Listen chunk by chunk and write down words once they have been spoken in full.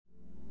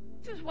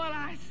This is what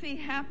I see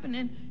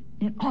happening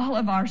in all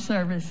of our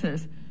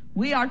services.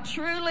 We are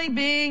truly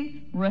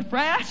being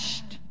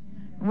refreshed,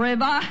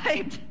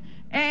 revived,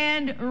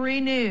 and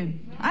renewed.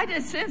 I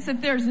just sense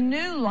that there's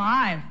new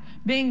life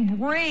being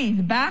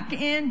breathed back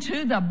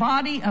into the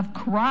body of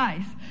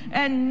Christ,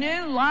 and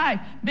new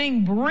life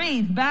being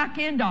breathed back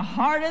into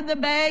Heart of the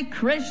Bay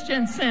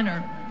Christian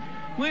Center.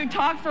 We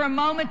talked for a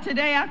moment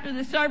today after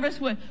the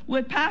service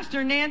with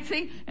Pastor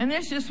Nancy, and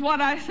this is just what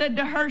I said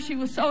to her. She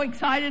was so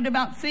excited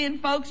about seeing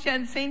folks she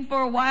hadn't seen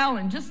for a while,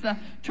 and just the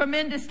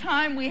tremendous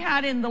time we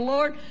had in the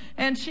Lord.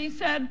 And she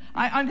said,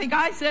 I think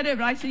I said it,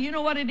 but I said, you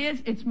know what it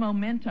is? It's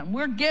momentum.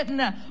 We're getting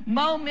the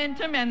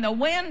momentum, and the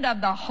wind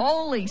of the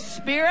Holy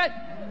Spirit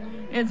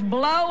is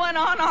blowing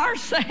on our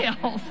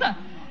sails.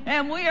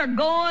 And we are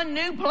going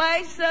new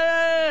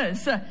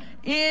places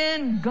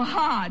in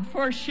God,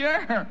 for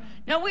sure.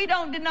 Now, we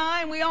don't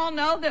deny, and we all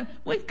know that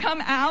we've come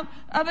out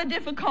of a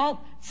difficult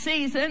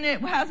season. It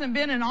hasn't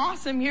been an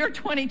awesome year,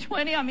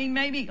 2020. I mean,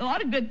 maybe a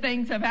lot of good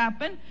things have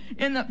happened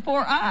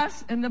for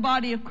us in the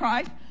body of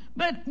Christ.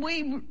 But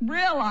we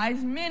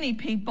realize many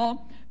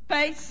people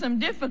face some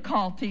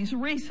difficulties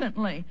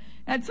recently.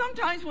 And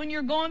sometimes when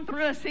you're going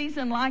through a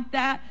season like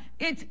that,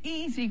 it's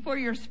easy for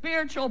your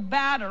spiritual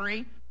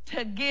battery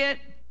to get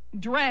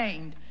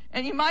drained.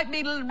 And you might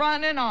be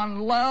running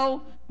on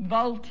low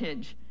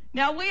voltage.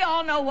 Now, we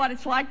all know what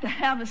it's like to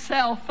have a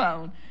cell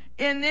phone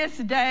in this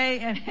day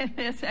and in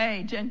this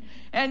age.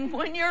 And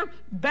when your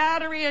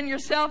battery in your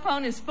cell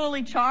phone is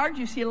fully charged,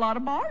 you see a lot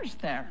of bars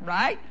there,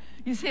 right?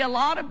 You see a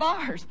lot of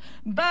bars.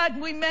 But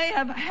we may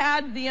have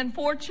had the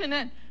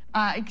unfortunate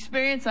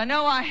experience. I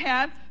know I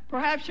have.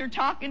 Perhaps you're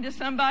talking to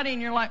somebody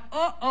and you're like,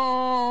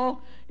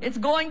 uh-oh, it's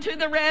going to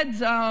the red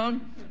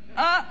zone.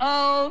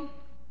 Uh-oh.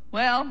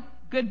 Well,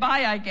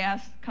 goodbye, I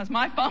guess, because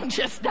my phone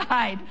just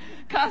died,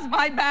 because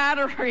my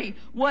battery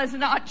was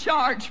not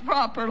charged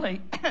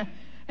properly.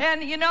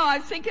 And, you know, I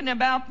was thinking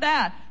about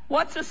that.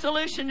 What's the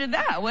solution to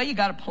that? Well, you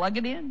got to plug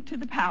it in to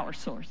the power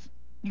source.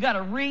 You got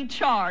to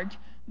recharge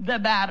the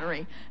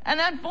battery.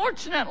 And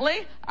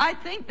unfortunately, I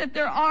think that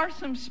there are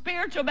some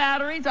spiritual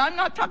batteries. I'm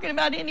not talking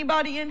about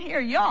anybody in here.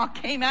 Y'all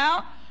came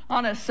out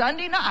on a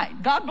Sunday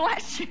night. God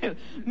bless you.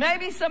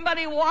 Maybe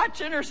somebody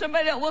watching or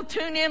somebody that will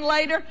tune in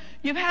later,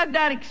 you've had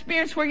that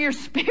experience where your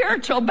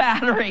spiritual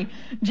battery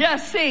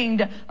just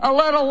seemed a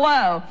little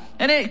low.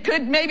 And it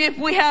could, maybe if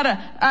we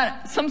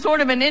had some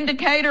sort of an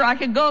indicator, I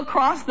could go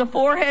across the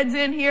foreheads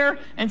in here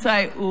and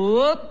say,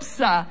 oops,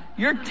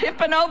 you're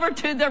tipping over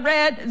to the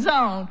red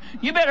zone.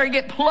 You better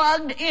get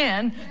plugged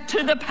in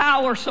to the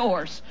power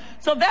source.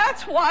 So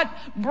that's what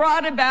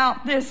brought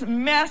about this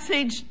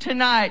message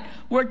tonight.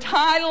 We're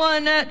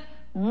titling it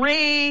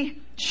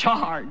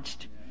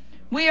Recharged.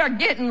 We are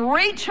getting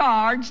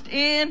recharged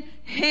in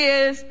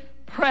His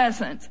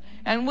presence.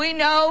 And we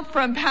know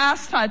from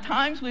past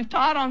times we've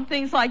taught on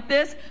things like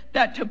this,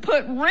 that to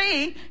put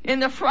re in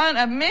the front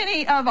of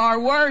many of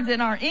our words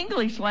in our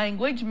English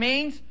language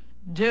means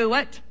do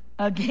it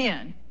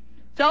again.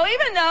 So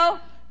even though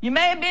you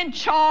may have been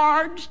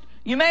charged,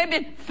 you may have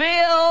been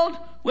filled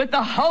with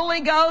the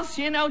Holy Ghost,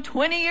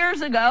 20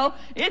 years ago,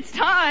 it's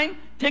time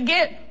to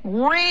get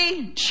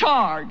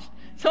recharged.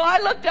 So I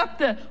looked up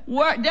the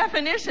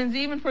definitions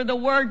even for the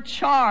word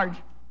charge.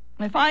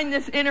 I find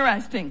this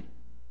interesting.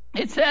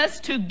 It says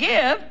to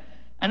give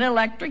an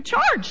electric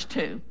charge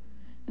to.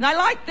 And I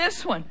like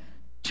this one.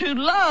 To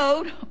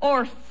load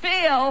or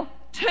fill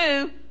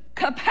to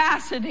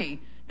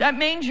capacity. That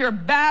means your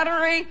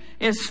battery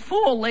is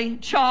fully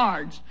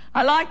charged.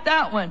 I like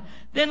that one.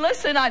 Then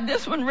listen,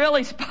 this one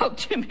really spoke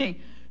to me.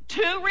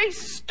 To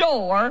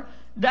restore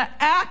the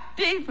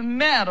active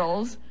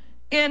metals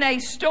in a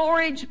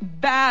storage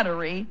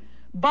battery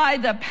by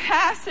the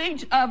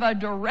passage of a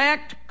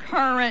direct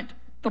current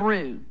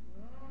through.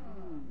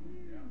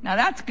 Now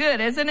that's good,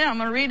 isn't it? I'm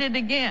going to read it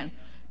again.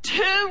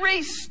 To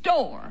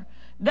restore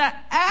the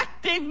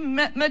active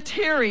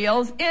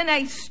materials in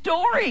a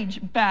storage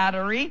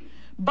battery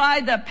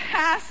by the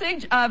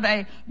passage of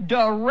a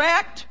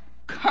direct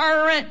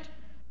current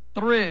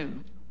through.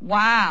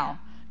 Wow.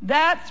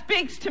 That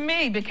speaks to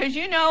me because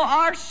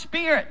our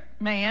spirit,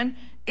 man,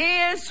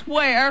 is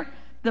where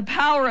the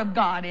power of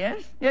God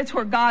is. It's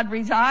where God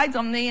resides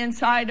on the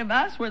inside of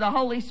us, where the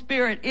Holy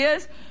Spirit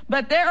is.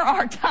 But there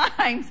are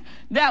times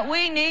that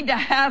we need to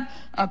have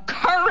a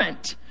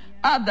current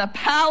of the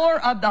power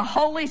of the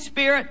Holy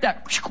Spirit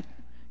that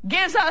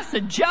gives us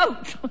a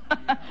jolt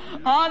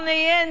on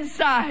the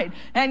inside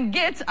and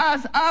gets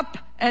us up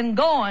and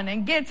going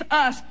and gets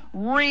us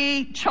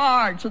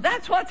recharged. So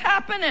that's what's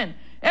happening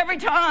every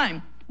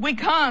time we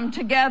come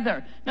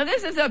together. Now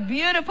this is a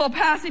beautiful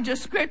passage of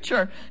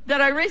scripture that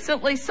I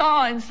recently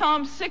saw in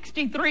Psalm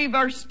 63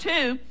 verse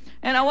 2,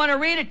 and I want to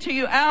read it to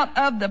you out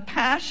of the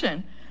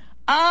Passion.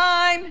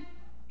 I'm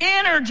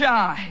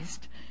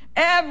energized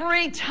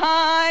every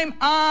time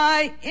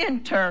I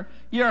enter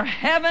your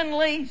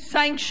heavenly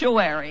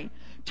sanctuary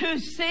to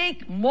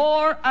seek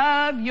more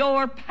of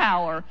your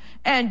power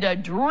and to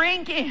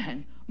drink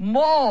in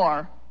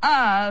more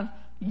of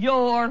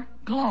your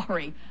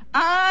glory.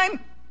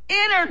 I'm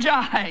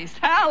energized.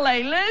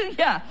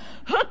 Hallelujah.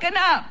 Hooking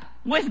up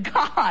with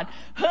God,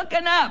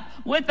 hooking up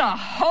with the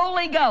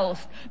Holy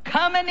Ghost,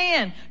 coming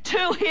in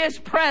to His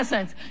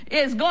presence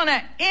is going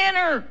to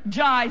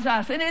energize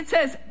us. And it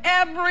says,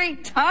 every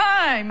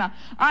time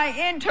I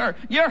enter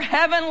your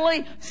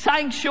heavenly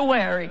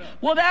sanctuary.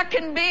 Well, that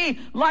can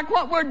be like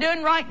what we're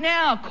doing right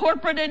now,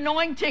 corporate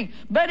anointing,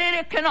 but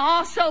it can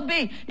also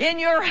be in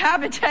your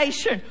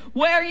habitation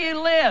where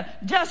you live.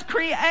 Just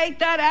create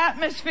that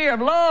atmosphere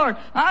of, Lord,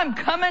 I'm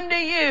coming to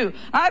you.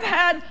 I've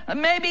had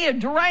maybe a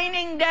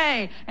draining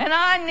day, and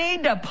I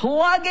need to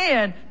plug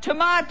in to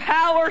my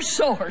power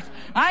source.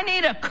 I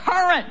need a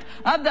current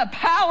of the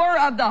power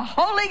of the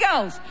Holy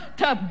Ghost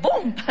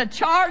to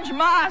charge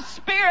my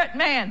spirit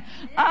man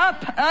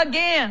up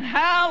again.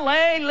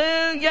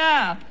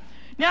 Hallelujah.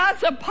 Now,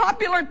 it's a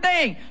popular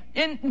thing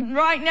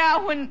right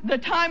now, when the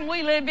time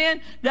we live in,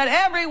 that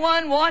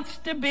everyone wants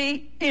to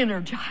be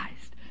energized.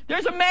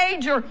 There's a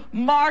major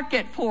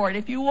market for it.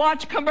 If you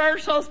watch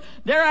commercials,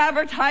 they're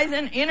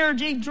advertising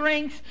energy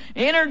drinks,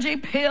 energy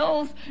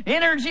pills,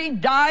 energy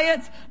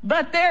diets,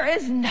 but there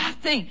is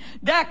nothing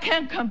that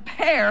can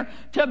compare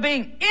to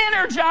being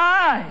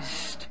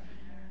energized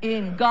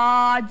in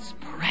God's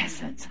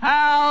presence.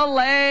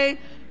 Hallelujah.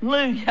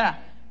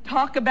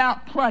 Talk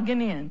about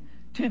plugging in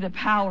to the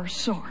power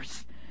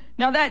source.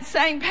 Now, that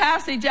same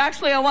passage,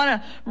 actually, I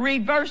want to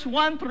read verse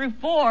 1 through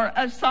 4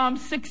 of Psalm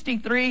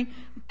 63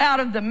 out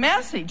of the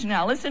Message.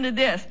 Now, listen to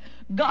this.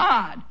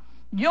 God,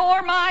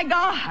 you're my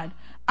God.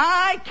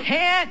 I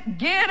can't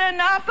get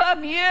enough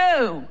of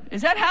you.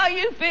 Is that how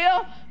you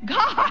feel?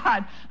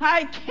 God,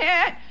 I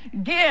can't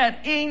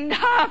get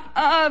enough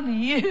of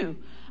you.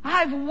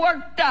 I've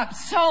worked up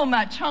so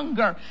much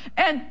hunger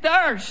and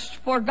thirst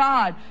for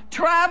God,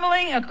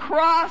 traveling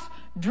across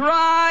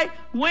dry,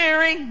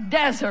 weary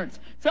deserts.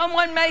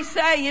 Someone may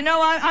say, you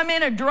know, I'm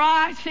in a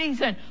dry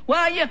season.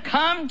 Well, you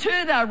come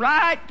to the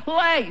right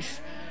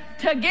place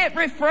to get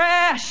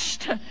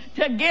refreshed,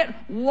 to get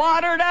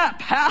watered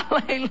up.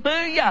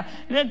 Hallelujah.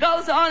 And it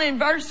goes on in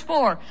verse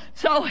 4.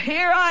 So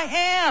here I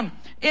am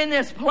in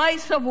this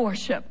place of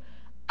worship,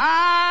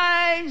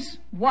 eyes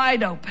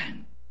wide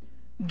open,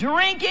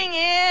 drinking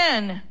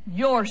in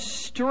your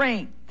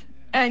strength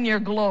and your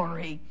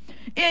glory.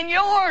 In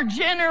your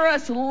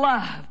generous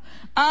love,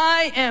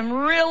 I am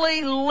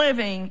really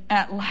living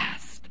at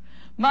last.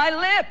 My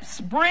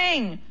lips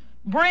brim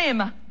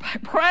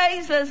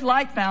praises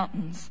like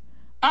fountains.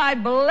 I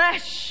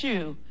bless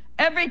you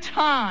every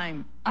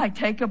time I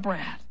take a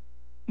breath.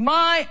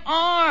 My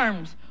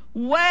arms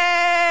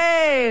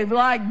wave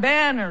like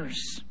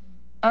banners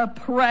of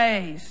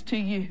praise to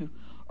you.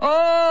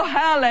 Oh,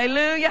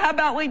 hallelujah. How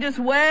about we just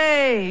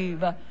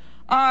wave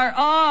our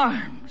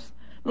arms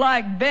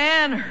like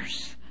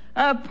banners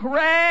of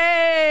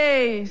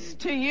praise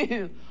to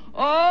you.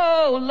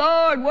 Oh,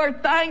 Lord,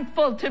 we're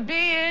thankful to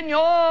be in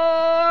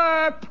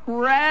your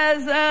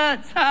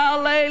presence.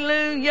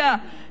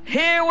 Hallelujah.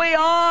 Here we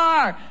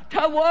are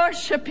to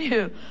worship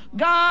you.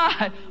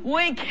 God,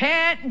 we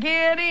can't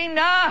get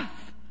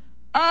enough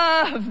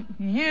of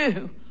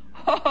you.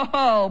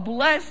 Oh,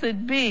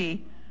 blessed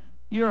be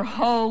your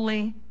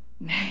holy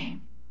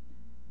name.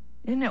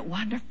 Isn't it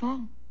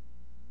wonderful?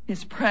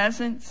 His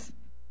presence.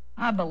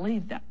 I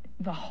believe that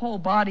the whole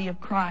body of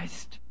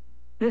Christ,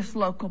 this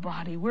local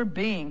body, we're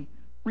being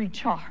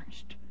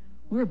recharged.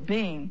 We're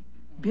being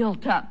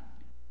built up.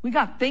 We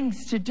got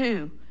things to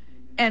do,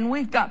 and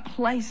we've got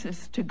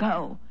places to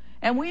go.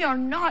 And we are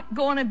not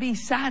going to be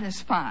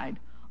satisfied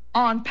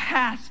on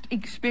past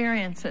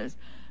experiences.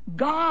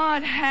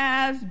 God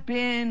has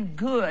been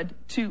good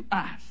to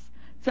us.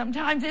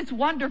 Sometimes it's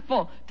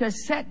wonderful to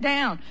sit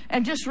down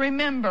and just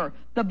remember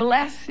the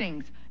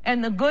blessings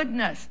and the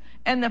goodness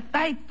and the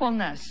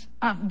faithfulness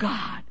of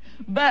God.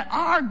 But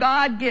our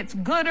God gets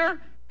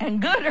gooder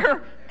and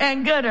gooder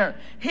and gooder.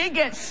 He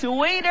gets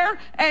sweeter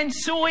and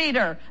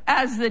sweeter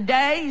as the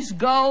days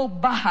go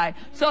by.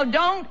 So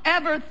don't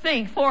ever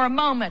think for a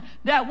moment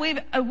that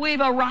we've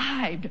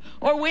arrived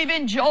or we've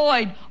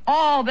enjoyed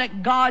all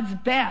that God's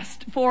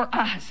best for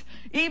us.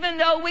 Even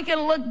though we can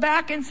look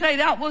back and say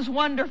that was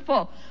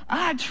wonderful,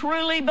 I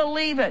truly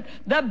believe it.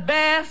 The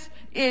best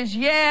is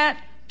yet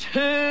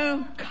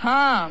to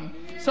come.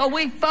 So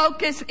we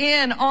focus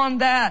in on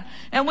that,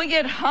 and we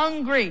get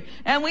hungry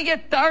and we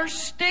get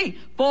thirsty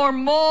for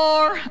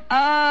more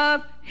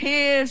of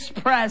His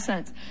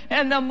presence.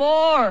 And the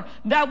more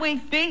that we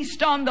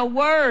feast on the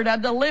word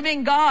of the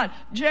living God,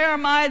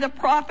 Jeremiah the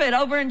prophet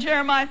over in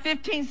Jeremiah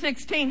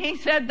 15:16, he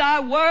said, thy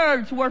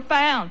words were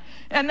found,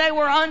 and they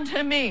were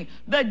unto me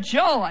the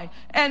joy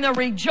and the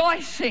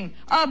rejoicing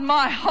of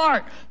my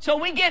heart. So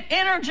we get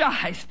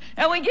energized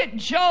and we get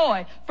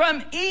joy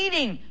from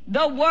eating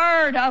the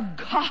word of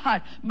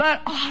God,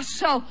 but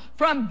also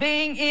from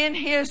being in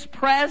His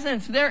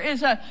presence. There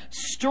is a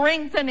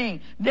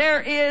strengthening.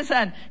 There is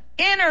an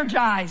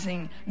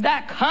energizing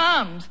that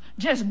comes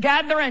just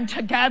gathering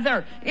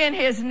together in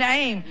His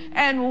name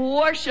and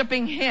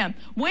worshiping Him.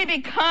 We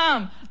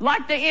become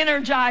like the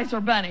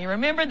Energizer Bunny.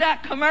 Remember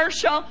that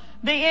commercial?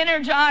 the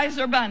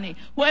Energizer Bunny.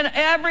 When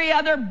every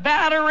other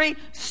battery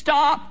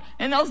stopped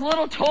and those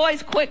little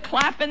toys quit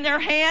clapping their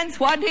hands,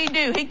 what did he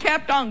do? He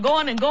kept on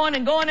going and going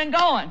and going and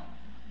going.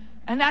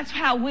 And that's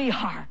how we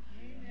are.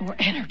 We're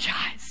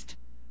energized.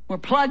 We're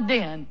plugged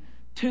in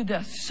to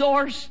the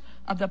source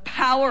of the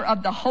power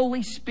of the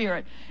Holy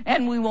Spirit.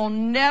 And we will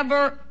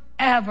never,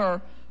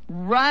 ever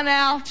run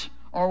out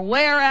or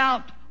wear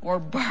out or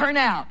burn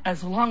out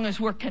as long as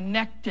we're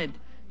connected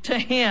to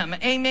Him.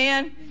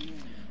 Amen?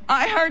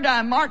 I heard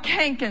Reverend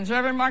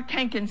Mark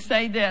Hankins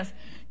say this: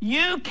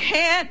 you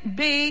can't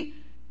be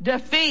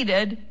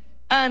defeated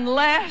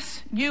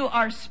unless you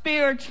are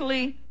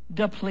spiritually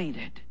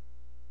depleted.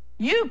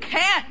 You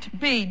can't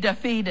be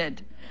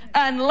defeated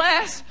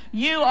unless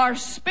you are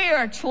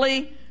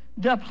spiritually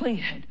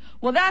depleted.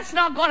 Well, that's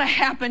not going to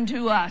happen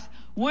to us.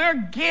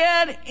 We're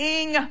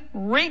getting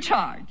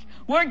recharged.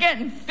 We're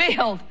getting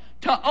filled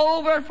to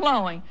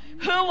overflowing.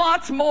 Who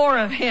wants more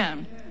of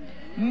Him?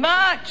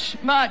 Much,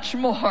 much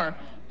more.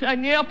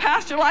 And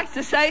Pastor likes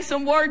to say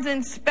some words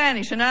in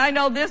Spanish, and I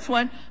know this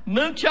one,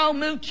 mucho,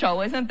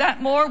 mucho. Isn't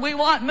that more? We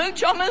want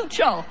mucho,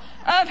 mucho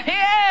of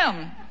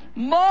Him.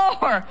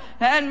 More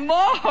and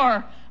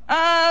more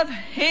of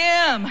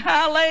Him.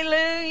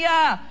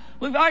 Hallelujah.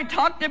 We've already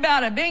talked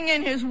about it. Being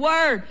in His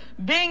Word,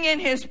 being in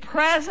His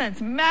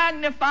presence,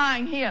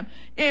 magnifying Him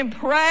in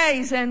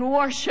praise and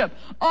worship.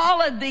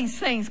 All of these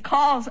things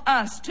cause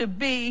us to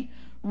be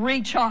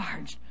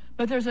recharged.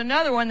 But there's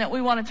another one that we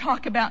want to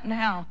talk about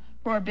now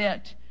for a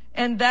bit.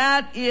 And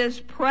that is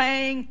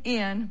praying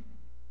in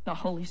the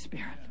Holy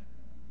Spirit.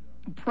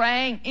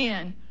 Praying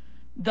in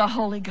the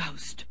Holy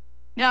Ghost.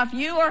 Now, if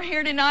you are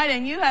here tonight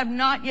and you have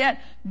not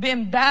yet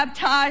been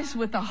baptized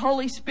with the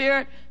Holy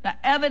Spirit, the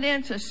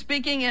evidence of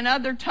speaking in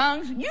other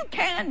tongues, you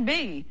can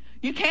be.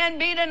 You can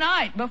be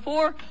tonight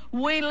before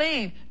we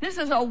leave. This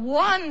is a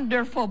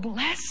wonderful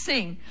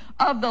blessing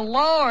of the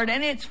Lord,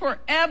 and it's for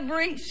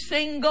every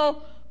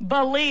single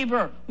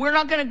believer. We're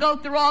not going to go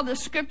through all the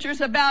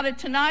scriptures about it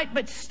tonight,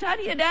 but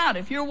study it out.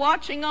 If you're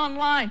watching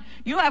online,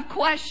 you have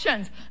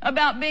questions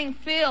about being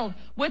filled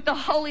with the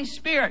Holy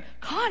Spirit,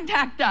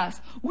 contact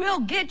us. We'll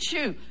get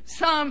you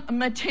some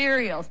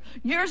materials.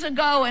 Years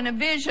ago in a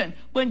vision,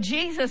 when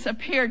Jesus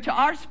appeared to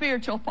our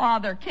spiritual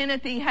father,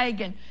 Kenneth E.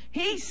 Hagin,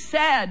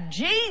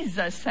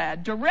 Jesus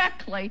said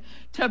directly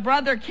to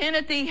Brother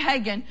Kenneth E.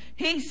 Hagin,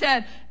 he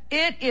said,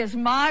 "It is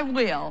my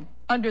will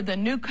under the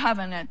new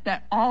covenant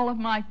that all of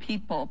my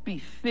people be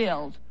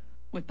filled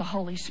with the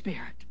Holy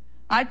Spirit."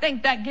 I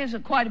think that gives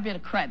it quite a bit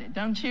of credit,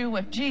 don't you?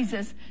 If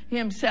Jesus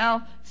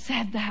Himself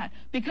said that.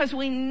 Because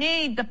we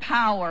need the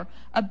power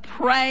of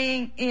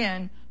praying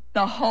in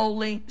the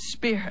Holy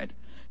Spirit.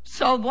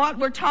 So what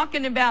we're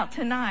talking about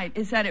tonight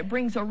is that it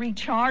brings a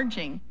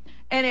recharging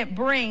and it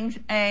brings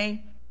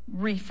a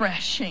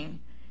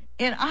refreshing.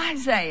 In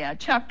Isaiah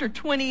chapter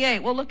 28,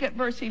 we'll look at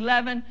verse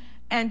 11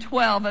 and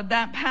 12 of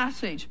that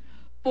passage.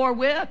 "For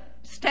with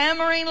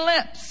stammering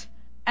lips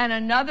and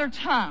another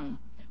tongue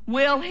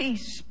will He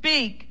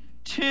speak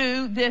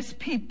to this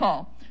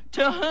people,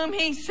 to whom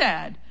He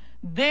said,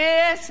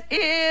 this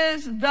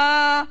is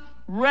the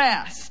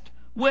rest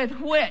with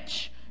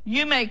which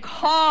you may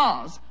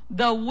cause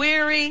the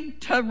weary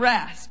to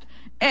rest.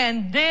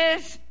 And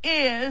this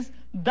is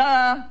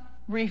the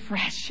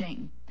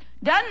refreshing."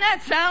 Doesn't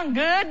that sound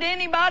good to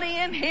anybody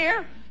in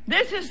here?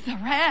 This is the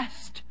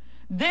rest.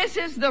 This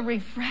is the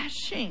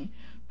refreshing.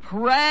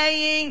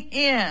 Praying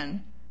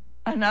in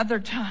another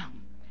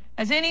tongue.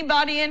 Has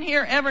anybody in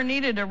here ever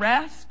needed a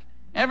rest?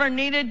 Ever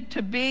needed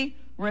to be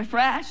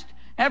refreshed?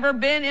 Ever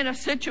been in a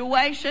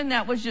situation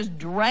that was just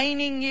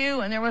draining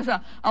you and there was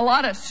a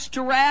lot of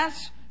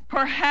stress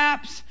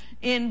perhaps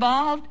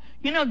involved?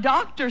 You know,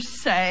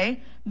 doctors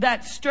say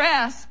that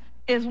stress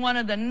is one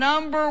of the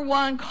number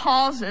one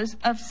causes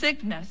of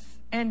sickness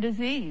and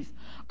disease.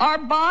 Our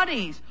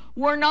bodies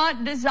were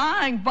not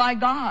designed by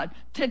God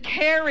to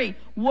carry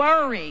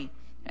worry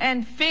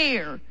and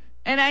fear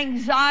and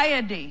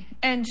anxiety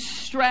and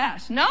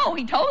stress. No,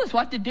 He told us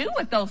what to do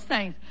with those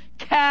things.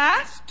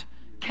 Cast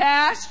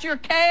your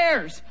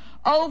cares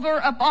over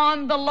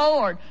upon the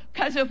Lord.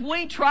 Because if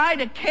we try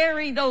to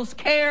carry those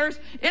cares,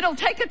 it'll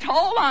take a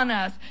toll on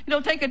us.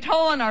 It'll take a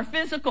toll on our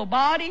physical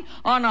body,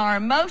 on our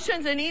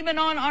emotions, and even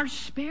on our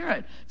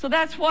spirit. So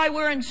that's why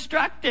we're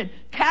instructed,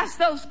 cast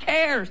those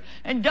cares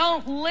and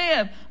don't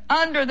live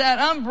under that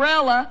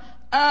umbrella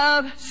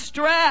of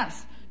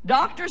stress.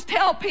 Doctors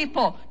tell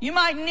people you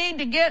might need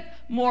to get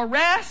more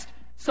rest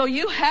so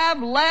you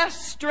have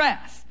less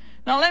stress.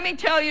 Now let me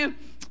tell you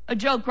a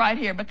joke right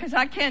here, because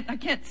I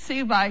can't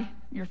see by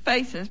your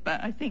faces,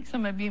 but I think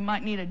some of you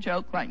might need a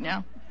joke right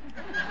now.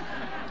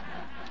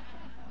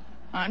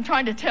 I'm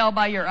trying to tell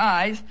by your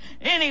eyes.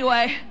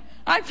 Anyway,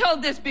 I've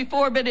told this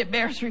before, but it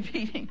bears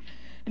repeating.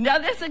 Now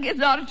this is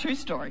not a true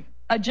story.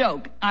 A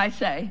joke, I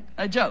say,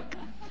 a joke.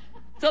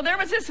 So there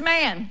was this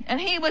man,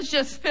 and he was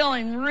just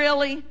feeling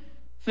really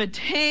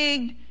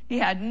fatigued. He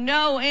had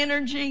no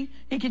energy.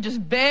 He could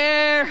just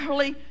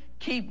barely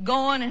keep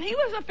going, and he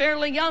was a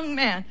fairly young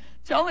man.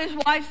 So his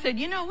wife said,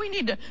 we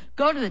need to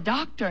go to the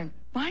doctor and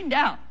Find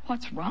out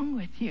what's wrong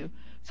with you.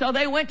 So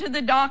they went to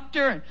the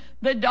doctor, and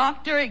the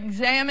doctor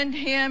examined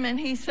him, and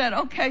he said,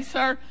 okay,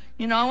 sir,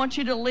 I want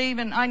you to leave,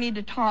 and I need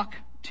to talk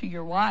to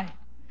your wife.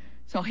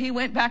 So he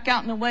went back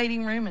out in the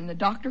waiting room, and the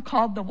doctor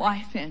called the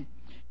wife in.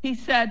 He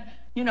said,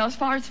 as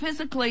far as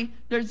physically,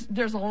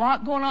 there's a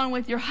lot going on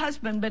with your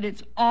husband, but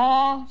it's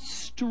all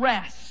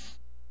stress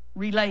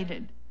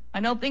related. I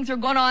know things are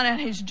going on at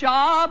his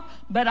job,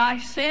 but I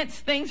sense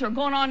things are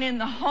going on in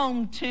the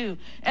home too.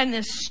 And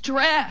the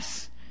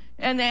stress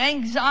and the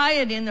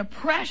anxiety and the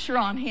pressure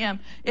on him,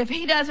 if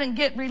he doesn't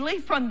get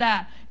relief from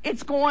that,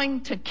 it's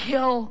going to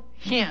kill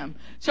him.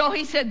 So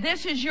he said,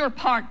 this is your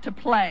part to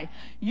play.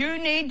 You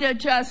need to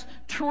just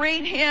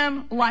treat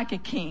him like a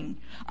king.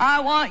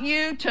 I want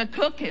you to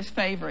cook his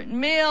favorite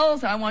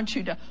meals. I want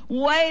you to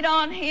wait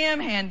on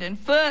him hand and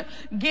foot.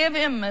 Give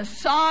him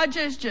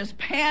massages. Just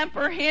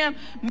pamper him.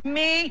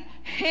 Meet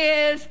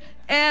his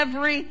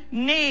every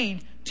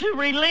need to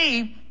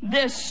relieve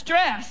this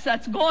stress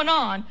that's going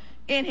on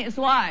in his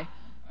life.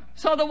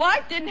 So the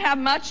wife didn't have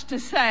much to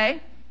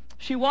say.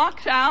 She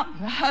walks out.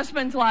 The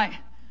husband's like,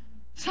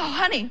 so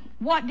honey,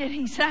 what did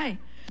he say?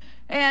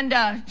 And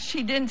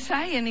she didn't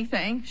say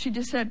anything. She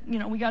just said,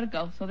 we got to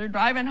go. So they're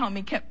driving home.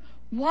 He kept,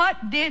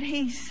 what did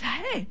he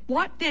say?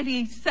 What did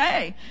he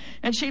say?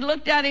 And she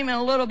looked at him in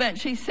a little bit and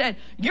she said,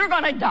 you're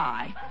going to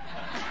die.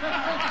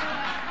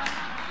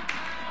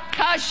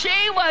 Because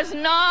she was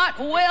not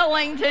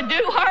willing to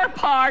do her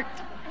part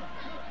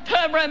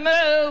to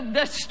remove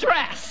the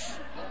stress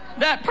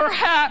that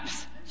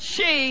perhaps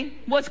she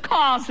was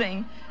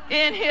causing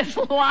in his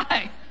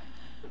life.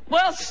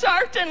 Well,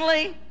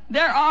 certainly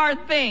there are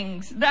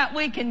things that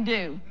we can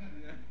do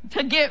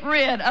to get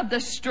rid of the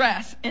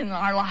stress in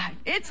our life.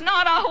 It's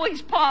not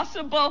always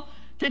possible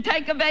to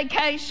take a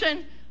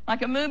vacation,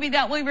 like a movie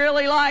that we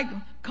really like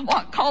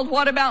called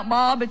What About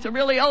Bob? It's a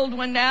really old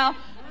one now.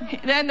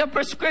 Then the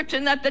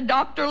prescription that the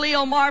Dr.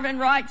 Leo Marvin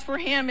writes for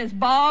him is,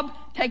 Bob,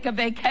 take a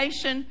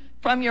vacation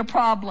from your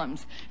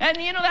problems. And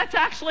that's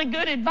actually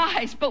good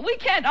advice, but we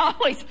can't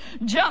always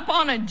jump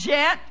on a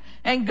jet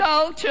and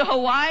go to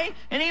Hawaii.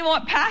 And even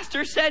what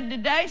Pastor said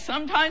today,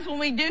 sometimes when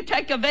we do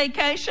take a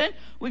vacation,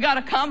 we got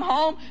to come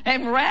home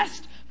and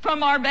rest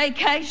from our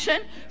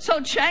vacation.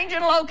 So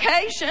changing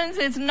locations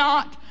is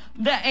not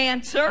the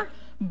answer,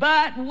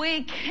 but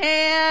we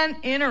can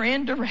enter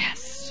into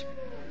rest.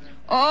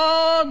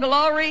 Oh,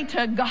 glory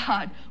to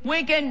God.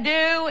 We can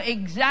do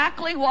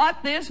exactly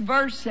what this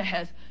verse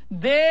says.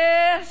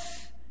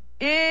 This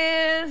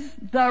is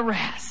the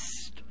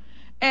rest.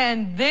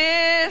 And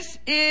this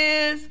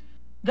is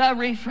the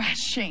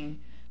refreshing.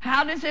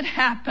 How does it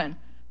happen?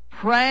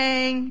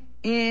 Praying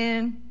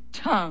in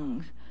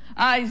tongues.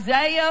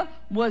 Isaiah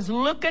was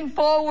looking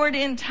forward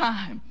in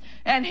time,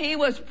 and he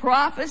was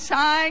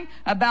prophesying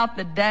about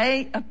the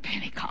day of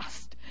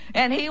Pentecost.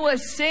 And he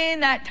was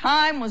seeing that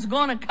time was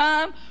going to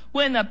come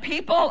when the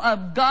people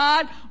of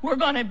God were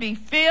going to be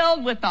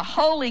filled with the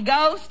Holy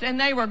Ghost, and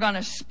they were going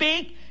to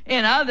speak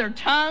in other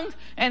tongues.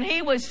 And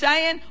he was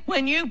saying,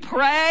 when you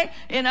pray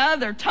in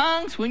other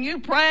tongues, when you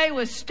pray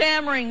with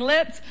stammering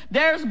lips,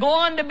 there's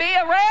going to be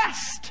a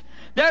rest.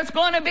 There's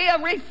going to be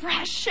a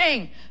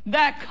refreshing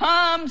that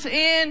comes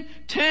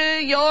into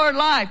your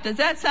life. Does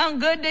that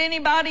sound good to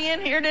anybody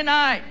in here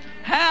tonight?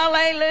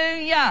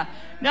 Hallelujah.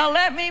 Now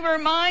let me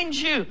remind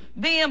you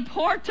the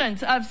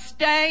importance of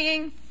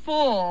staying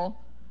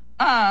full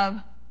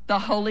of the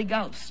Holy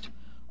Ghost.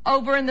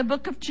 Over in the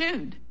book of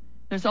Jude,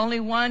 there's only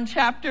one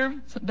chapter,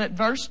 but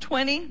verse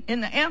 20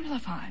 in the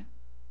Amplified.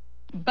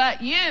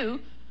 But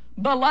you,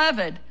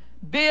 beloved,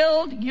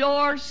 build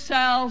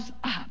yourselves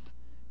up,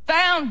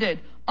 founded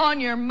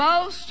on your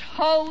most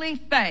holy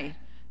faith.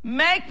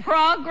 Make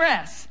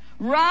progress.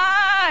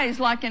 Rise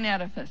like an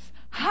edifice.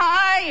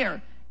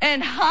 Higher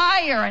and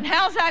higher. And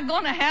how's that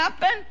going to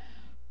happen?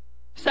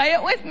 Say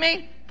it with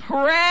me.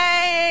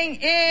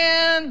 Praying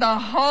in the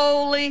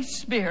Holy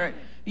Spirit.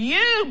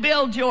 You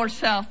build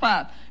yourself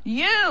up.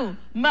 You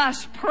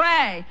must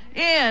pray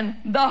in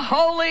the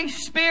Holy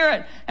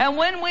Spirit. And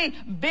when we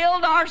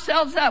build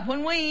ourselves up,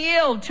 when we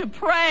yield to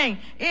praying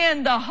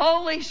in the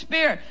Holy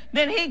Spirit,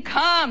 then He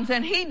comes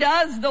and He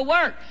does the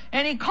work.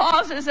 And He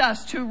causes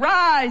us to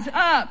rise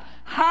up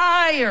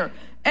higher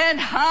and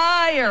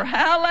higher.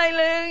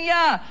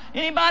 Hallelujah.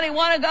 Anybody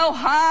want to go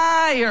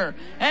higher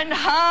and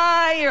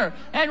higher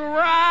and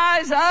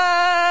rise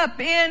up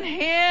in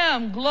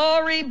Him?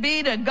 Glory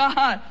be to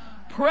God.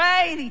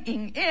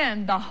 Praying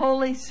in the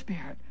Holy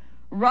Spirit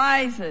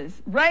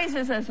raises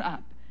us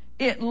up.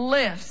 It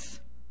lifts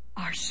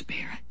our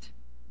spirit.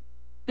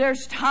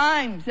 There's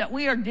times that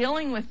we are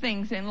dealing with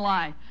things in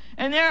life.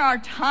 And there are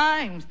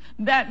times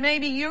that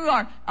maybe you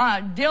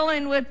are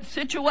dealing with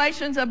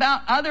situations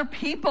about other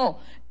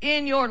people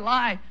in your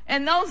life.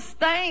 And those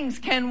things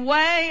can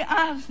weigh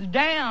us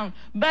down.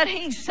 But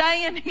He's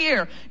saying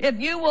here, if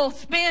you will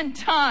spend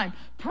time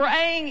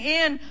praying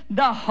in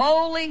the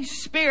Holy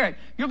Spirit,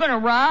 you're going to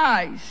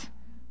rise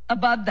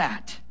above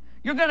that.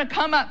 You're going to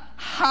come up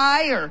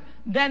higher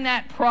than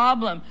that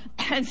problem.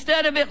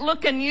 Instead of it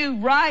looking you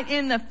right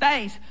in the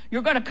face,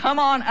 you're going to come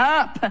on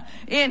up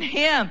in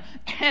Him.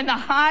 And the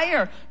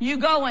higher you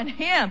go in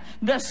Him,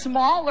 the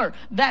smaller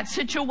that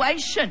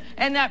situation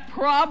and that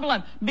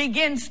problem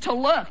begins to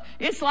look.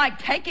 It's like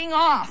taking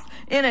off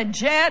in a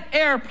jet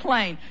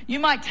airplane. You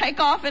might take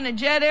off in a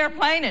jet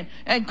airplane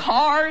and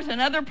cars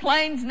and other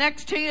planes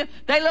next to you,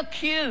 they look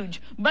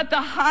huge. But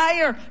the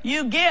higher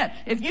you get,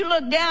 if you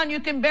look down, you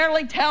can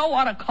barely tell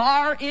what a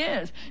car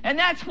is. And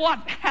that's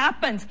what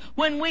happens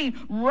when we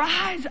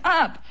rise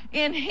up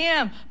in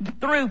Him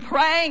through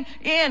praying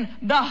in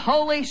the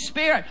Holy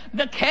Spirit.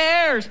 The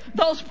cares,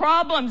 those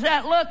problems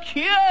that look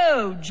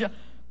huge,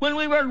 when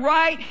we were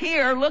right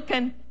here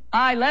looking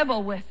eye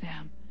level with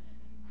them,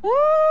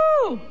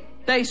 woo,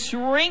 they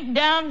shrink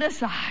down to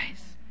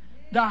size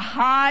the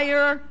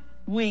higher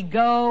we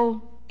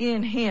go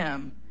in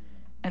Him.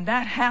 And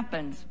that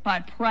happens by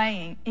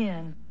praying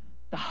in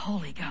the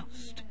Holy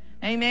Ghost.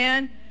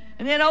 Amen.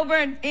 And then over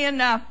in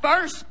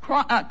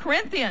 1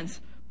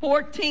 Corinthians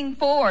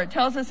 14:4, it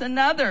tells us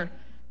another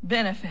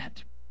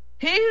benefit.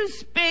 He who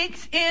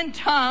speaks in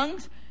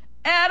tongues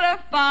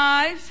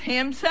edifies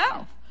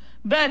himself,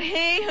 but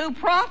he who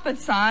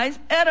prophesies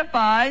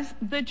edifies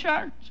the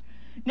church.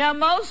 Now,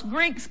 most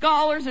Greek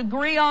scholars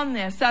agree on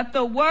this, that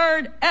the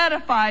word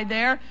edify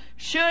there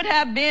should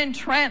have been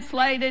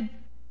translated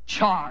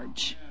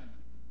charge.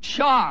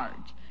 Charge.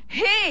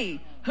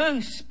 He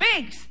who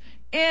speaks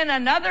in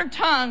another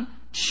tongue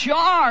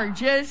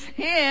charges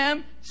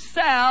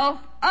himself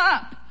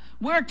up.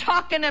 We're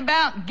talking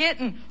about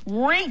getting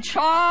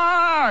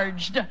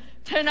recharged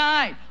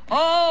tonight.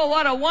 Oh,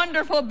 what a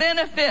wonderful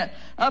benefit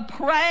of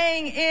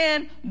praying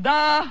in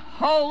the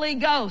Holy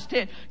Ghost.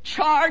 It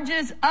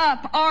charges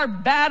up our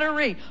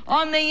battery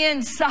on the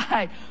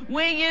inside.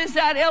 We use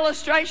that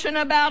illustration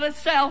about a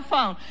cell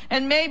phone.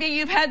 And maybe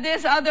you've had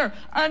this other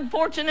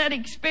unfortunate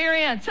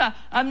experience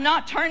of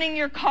not turning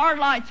your car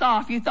lights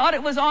off. You thought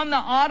it was on the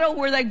auto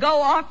where they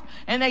go off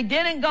and they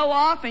didn't go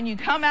off, and you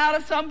come out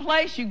of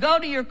someplace, you go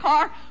to your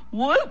car,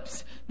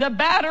 whoops, the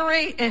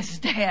battery is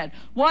dead.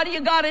 What do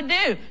you got to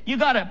do? You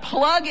got to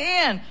plug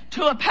in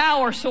to a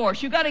power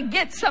source. You got to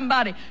get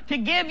somebody to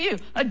give you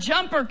a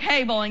jumper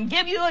cable and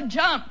give you a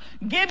jump,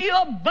 give you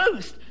a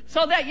boost,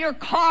 so that your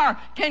car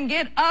can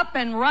get up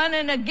and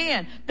running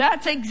again.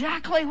 That's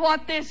exactly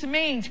what this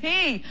means.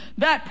 He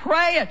that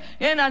prayeth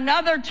in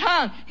another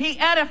tongue, he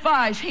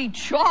edifies, he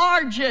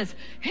charges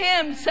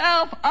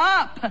himself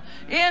up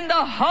in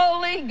the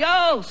Holy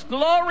Ghost.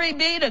 Glory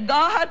be to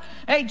God.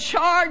 A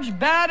charged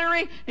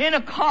battery in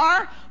a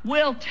car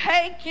will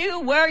take you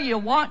where you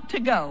want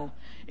to go.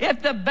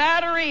 If the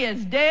battery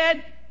is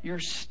dead, you're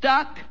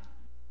stuck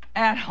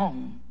at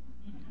home.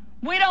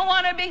 We don't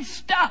want to be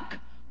stuck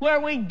where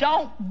we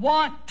don't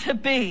want to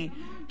be.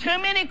 Too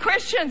many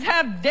Christians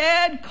have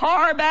dead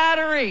car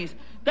batteries.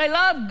 They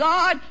love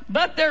God,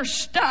 but they're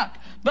stuck.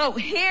 But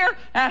here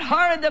at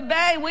Heart of the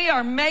Bay, we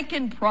are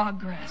making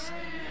progress.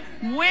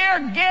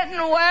 We're getting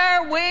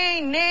where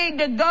we need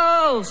to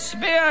go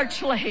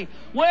spiritually.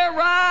 We're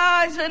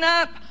rising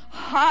up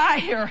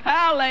higher.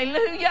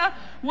 Hallelujah.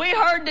 We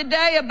heard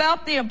today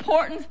about the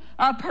importance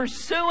of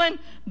pursuing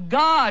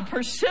God,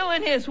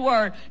 pursuing His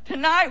Word.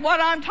 Tonight, what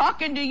I'm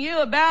talking to you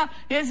about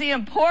is the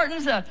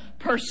importance of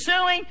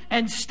pursuing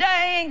and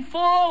staying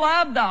full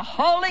of the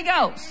Holy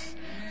Ghost.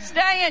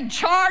 Staying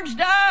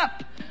charged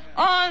up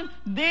on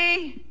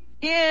the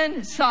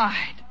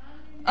inside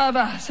of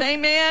us.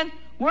 Amen.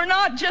 We're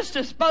not just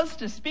supposed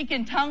to speak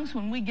in tongues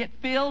when we get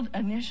filled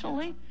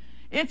initially.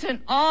 It's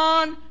an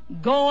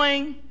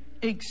ongoing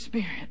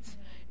experience.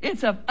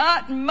 It's of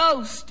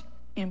utmost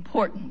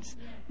importance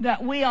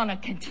that we on a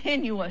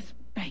continuous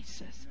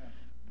basis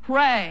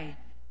pray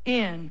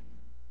in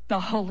the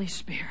Holy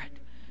Spirit.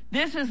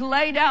 This is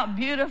laid out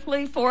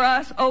beautifully for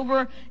us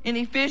over in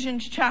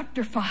Ephesians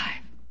chapter 5.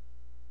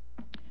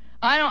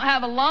 I don't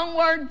have a long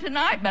word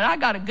tonight, but I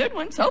got a good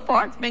one so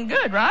far. It's been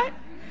good, right?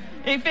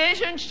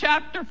 Ephesians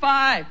chapter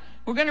 5.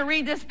 We're going to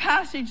read this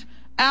passage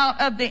out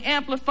of the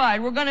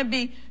Amplified. We're going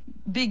to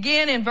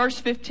begin in verse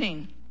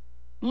 15.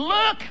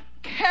 Look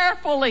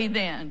carefully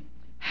then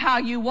how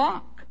you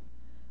walk.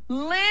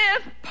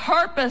 Live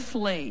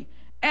purposely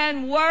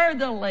and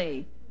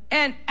worthily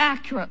and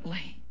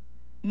accurately,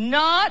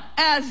 not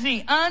as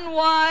the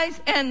unwise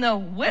and the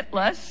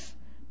witless,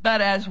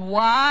 but as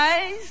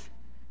wise,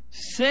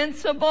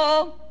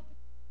 sensible,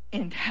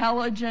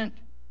 intelligent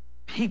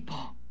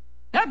people.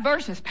 That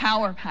verse is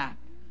power-packed.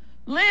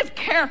 Live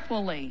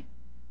carefully.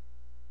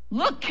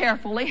 Look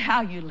carefully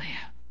how you live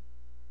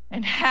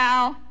and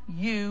how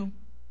you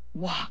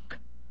walk.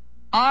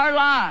 Our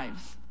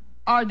lives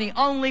are the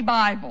only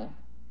Bible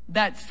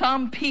that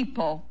some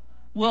people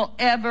will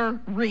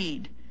ever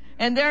read.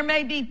 And there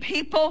may be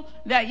people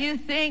that you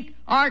think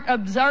aren't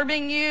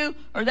observing you,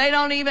 or they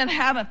don't even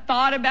have a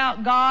thought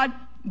about God,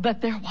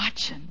 but they're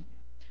watching.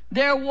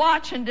 They're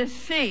watching to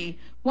see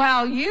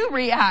how you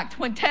react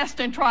when tests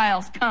and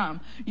trials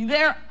come.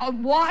 They're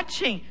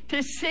watching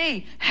to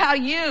see how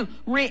you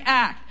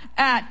react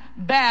at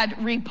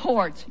bad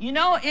reports. You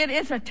know, it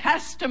is a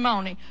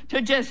testimony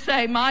to just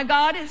say, my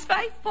God is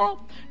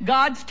faithful.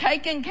 God's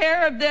taking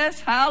care of this.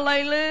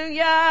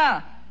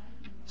 Hallelujah.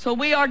 So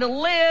we are to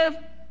live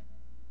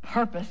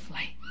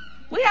purposely.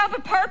 We have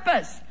a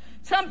purpose.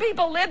 Some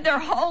people live their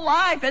whole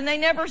life and they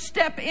never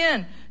step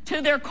in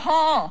to their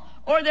call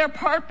or their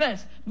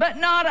purpose, but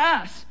not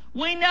us.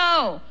 We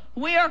know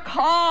we are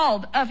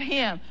called of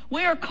Him.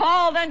 We are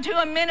called unto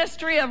a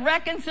ministry of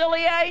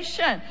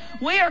reconciliation.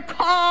 We are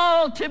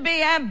called to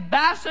be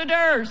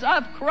ambassadors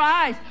of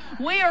Christ.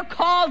 We are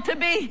called to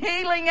be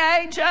healing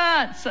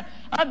agents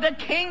of the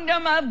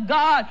kingdom of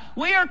God.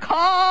 We are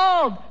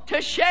called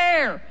to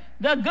share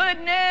the good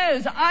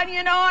news.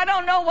 I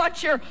don't know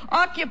what your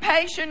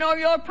occupation or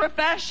your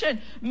profession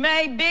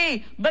may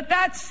be, but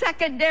that's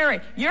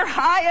secondary. Your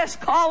highest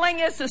calling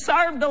is to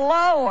serve the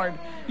Lord.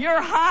 Your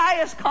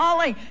highest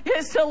calling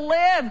is to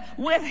live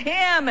with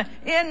Him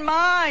in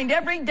mind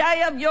every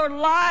day of your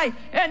life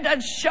and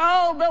to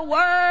show the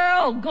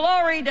world,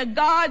 glory to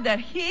God, that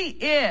He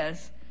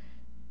is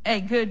a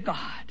good God.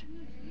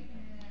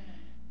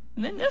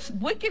 And then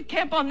we could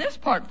camp on this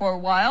part for a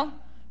while.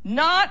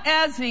 Not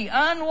as the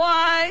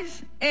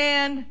unwise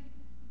and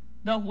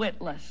the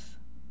witless.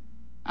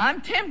 I'm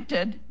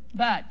tempted,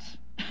 but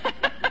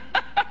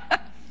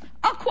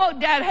I'll quote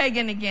Dad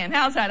Hagin again.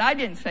 How's that? I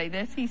didn't say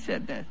this. He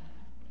said this.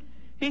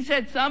 He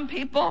said some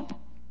people,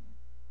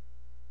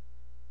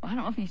 I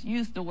don't know if he's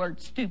used the word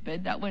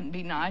stupid. That wouldn't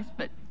be nice,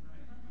 but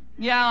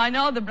yeah, I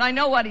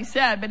know what he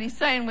said, but he's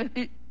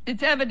saying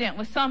it's evident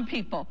with some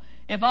people.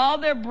 If all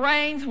their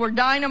brains were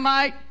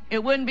dynamite,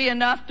 it wouldn't be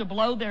enough to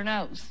blow their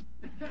nose.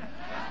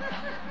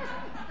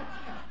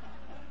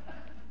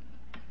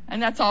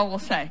 And that's all we'll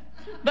say.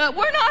 But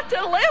we're not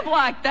to live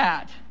like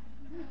that.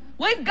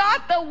 We've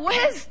got the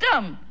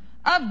wisdom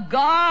of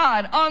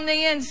God on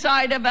the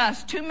inside of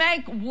us to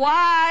make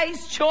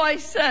wise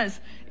choices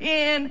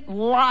in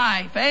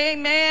life.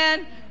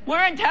 Amen.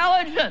 We're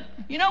intelligent.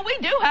 We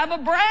do have a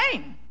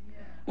brain.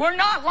 We're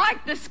not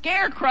like the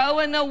scarecrow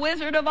in the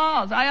Wizard of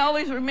Oz. I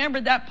always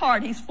remembered that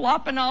part. He's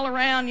flopping all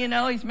around,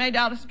 he's made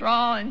out of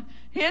straw, and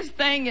his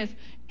thing is,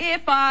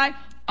 if I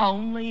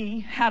only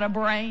had a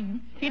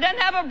brain. He doesn't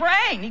have a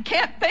brain. He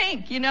can't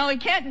think, he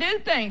can't do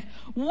things.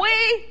 We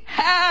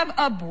have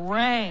a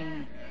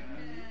brain.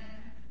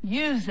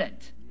 Use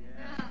it.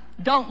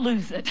 Don't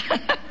lose it.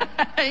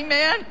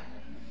 Amen.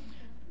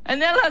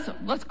 And then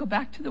let's go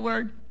back to the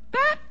word.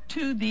 Back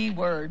to the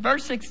word.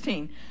 Verse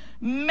 16.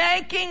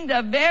 Making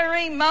the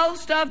very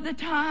most of the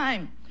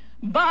time.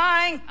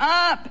 Buying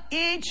up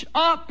each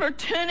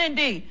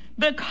opportunity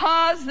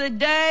because the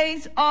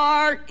days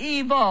are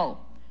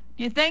evil.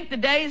 You think the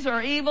days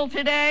are evil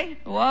today?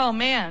 Oh,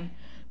 man.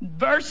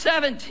 Verse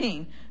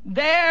 17.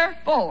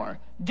 Therefore,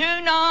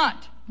 do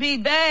not be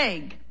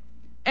vague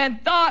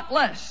and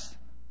thoughtless.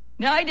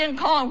 Now, he didn't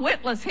call him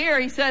witless here.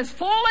 He says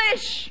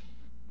foolish.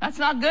 That's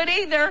not good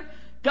either.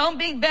 Don't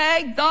be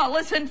vague,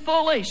 thoughtless, and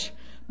foolish,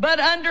 but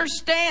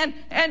understand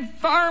and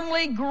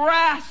firmly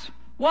grasp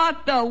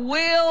what the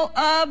will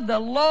of the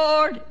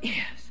Lord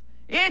is.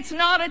 It's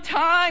not a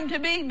time to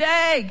be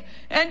vague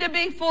and to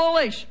be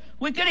foolish.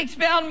 We could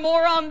expound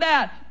more on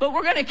that, but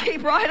we're going to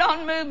keep right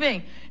on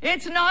moving.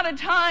 It's not a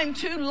time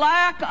to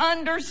lack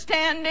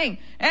understanding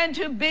and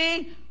to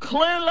be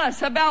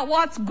clueless about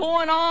what's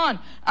going on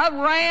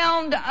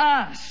around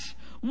us.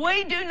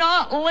 We do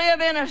not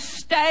live in a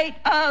state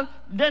of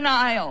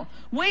denial.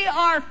 We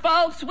are,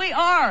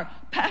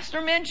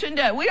 Pastor mentioned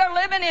it, we are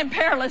living in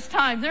perilous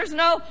times. There's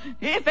no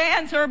ifs,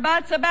 ands, or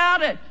buts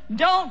about it.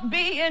 Don't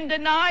be in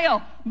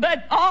denial,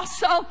 but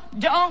also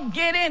don't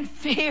get in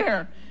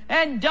fear.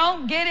 And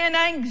don't get in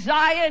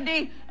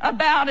anxiety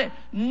about it.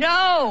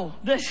 Know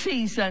the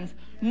seasons.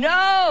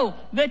 Know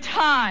the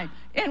time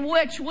in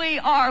which we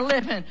are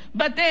living.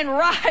 But then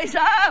rise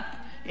up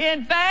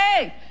in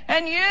faith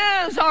and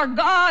use our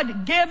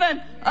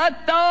God-given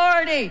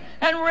authority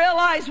and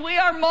realize we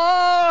are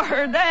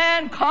more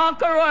than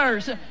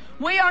conquerors.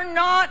 We are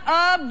not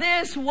of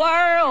this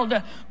world.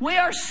 We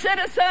are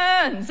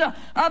citizens of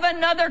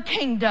another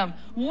kingdom.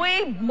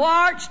 We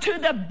march to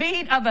the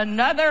beat of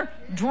another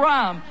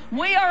drum.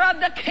 We are of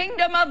the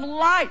kingdom of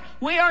light.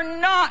 We are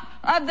not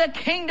of the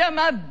kingdom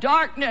of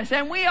darkness.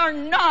 And we are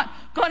not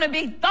going to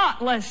be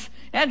thoughtless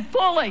and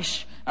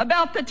foolish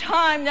about the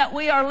time that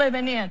we are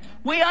living in.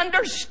 We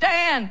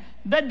understand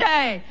the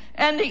day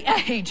and the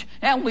age,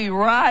 and we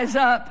rise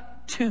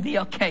up to the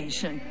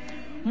occasion.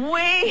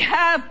 We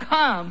have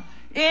come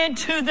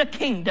into the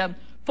kingdom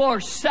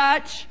for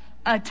such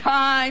a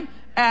time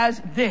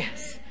as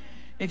this.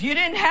 If you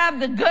didn't have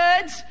the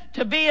goods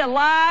to be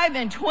alive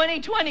in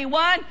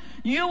 2021,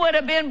 you would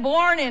have been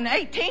born in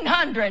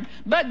 1800.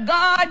 But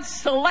God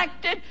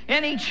selected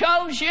and He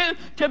chose you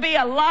to be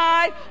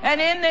alive and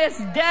in this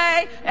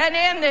day and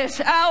in this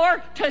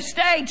hour to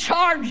stay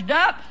charged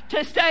up,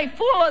 to stay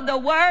full of the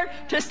Word,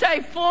 to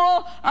stay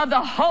full of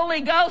the Holy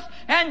Ghost,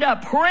 and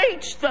to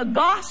preach the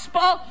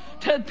gospel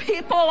to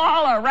people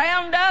all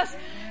around us.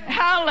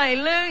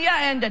 Hallelujah.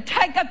 And to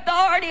take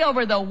authority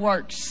over the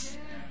works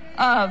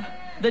of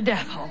the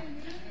devil.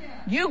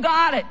 You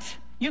got it.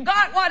 You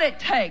got what it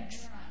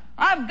takes.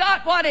 I've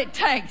got what it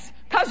takes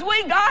because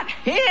we got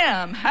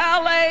Him.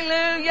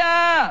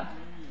 Hallelujah.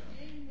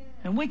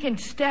 And we can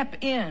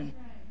step in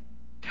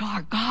to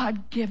our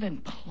God-given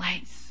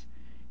place.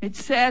 It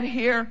said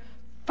here,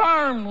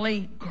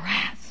 firmly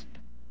grasp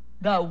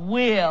the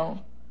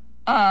will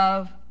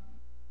of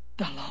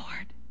the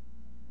Lord.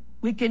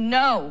 We can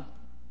know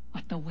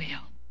what the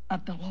will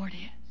of the Lord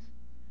is.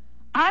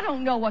 I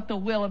don't know what the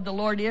will of the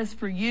Lord is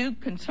for you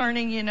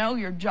concerning,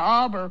 your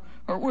job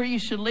or where you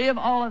should live,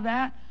 all of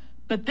that.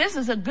 But this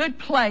is a good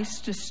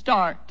place to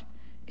start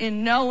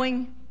in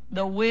knowing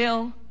the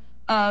will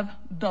of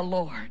the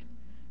Lord.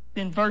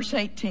 Then verse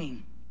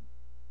 18.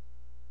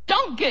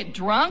 Don't get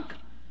drunk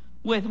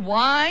with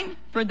wine,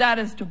 for that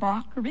is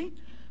debauchery,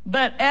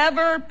 but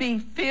ever be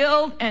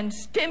filled and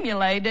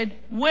stimulated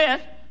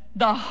with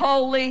the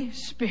Holy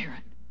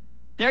Spirit.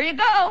 There you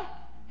go.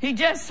 He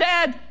just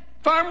said,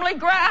 firmly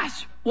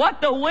grasp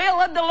what the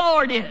will of the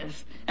Lord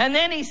is. And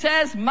then he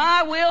says,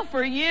 my will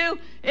for you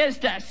is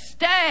to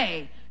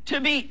stay, to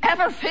be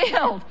ever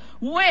filled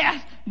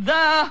with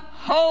the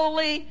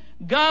Holy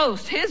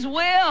Ghost. His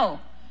will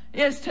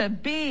is to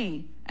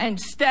be and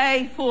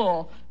stay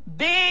full.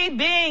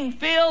 Being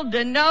filled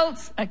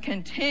denotes a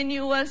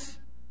continuous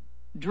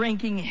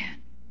drinking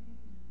in.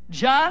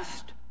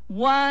 Just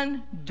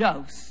one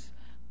dose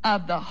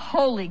of the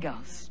Holy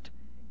Ghost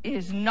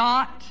is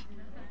not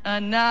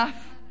enough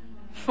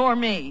for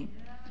me.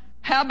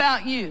 How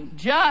about you?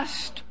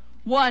 Just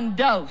one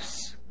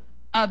dose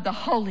of the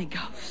Holy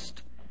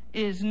Ghost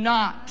is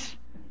not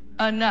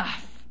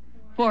enough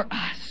for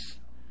us.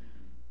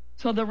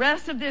 So the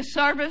rest of this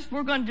service,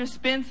 we're going to just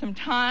spend some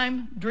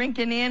time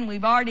drinking in.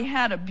 We've already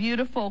had a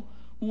beautiful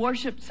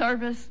worship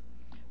service.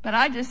 But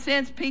I just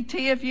sense, PT,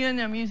 if you and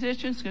the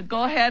musicians could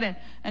go ahead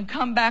and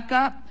come back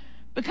up.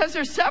 Because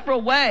there's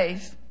several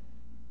ways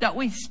that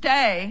we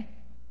stay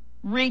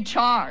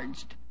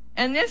recharged.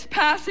 And this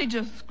passage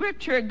of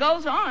Scripture, it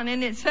goes on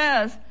and it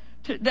says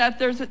that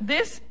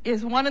this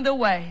is one of the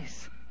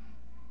ways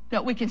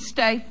that we can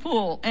stay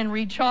full and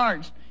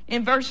recharged.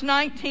 In verse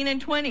 19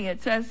 and 20,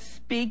 it says,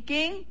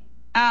 speaking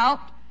out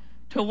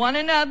to one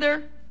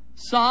another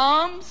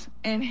psalms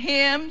and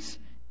hymns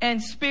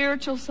and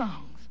spiritual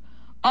songs,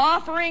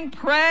 offering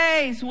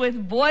praise with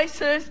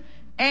voices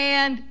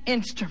and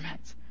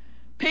instruments.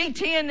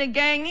 PT and the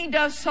gang, he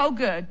does so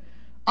good,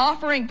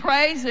 offering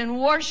praise and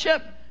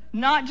worship,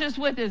 not just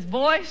with his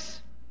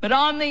voice, but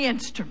on the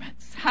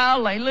instruments.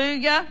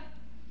 Hallelujah.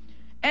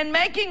 And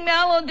making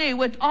melody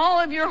with all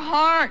of your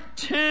heart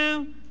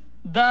to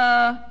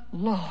the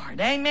Lord.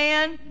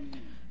 Amen.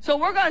 So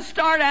we're going to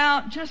start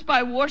out just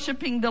by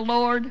worshiping the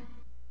Lord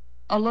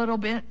a little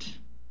bit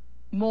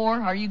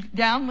more. Are you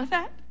down with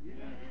that?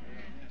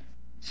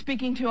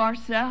 Speaking to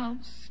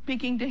ourselves,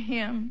 speaking to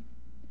Him.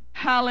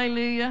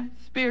 Hallelujah.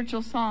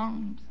 Spiritual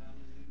songs.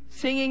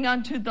 Singing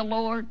unto the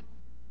Lord.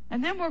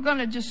 And then we're going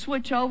to just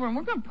switch over and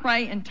we're going to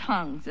pray in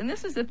tongues. And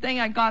this is the thing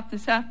I got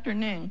this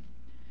afternoon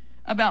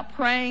about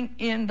praying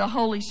in the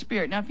Holy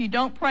Spirit. Now, if you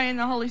don't pray in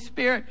the Holy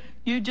Spirit,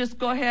 you just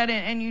go ahead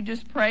and you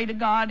just pray to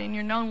God in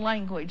your known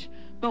language.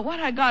 But what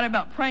I got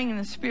about praying in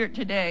the Spirit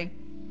today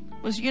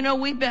was,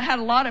 we've had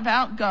a lot of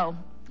outgo.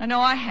 I know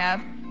I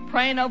have.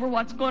 Praying over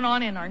what's going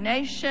on in our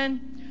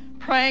nation.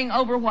 Praying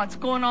over what's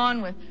going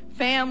on with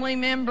family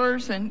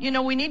members. And,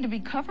 we need to be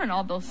covering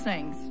all those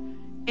things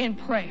in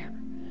prayer.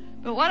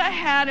 But what I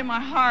had in my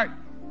heart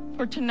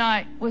for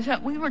tonight was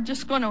that we were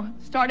just going to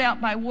start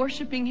out by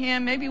worshiping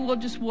Him. Maybe we'll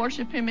just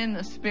worship Him in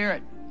the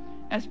Spirit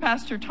as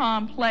Pastor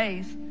Tom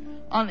plays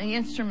on the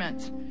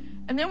instruments.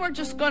 And then we're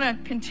just going to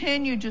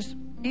continue just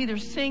either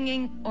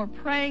singing or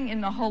praying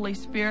in the Holy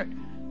Spirit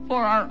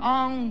for our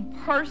own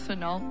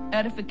personal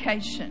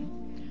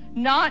edification.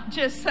 Not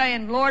just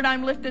saying, Lord,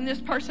 I'm lifting this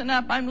person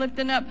up. I'm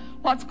lifting up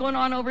what's going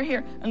on over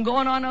here and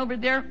going on over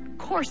there. Of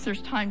course,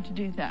 there's time to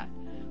do that.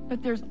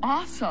 But there's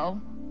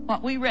also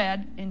what we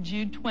read in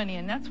Jude 20,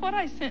 and that's what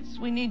I sense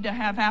we need to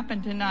have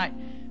happen tonight.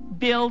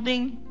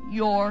 Building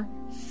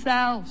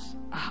yourselves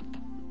up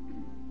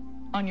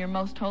on your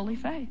most holy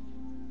faith.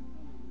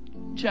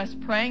 Just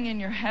praying in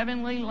your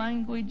heavenly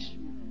language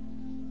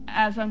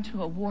as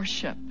unto a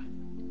worship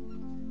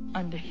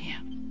unto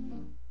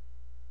Him.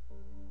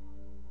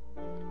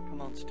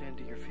 Come on, stand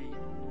to your feet.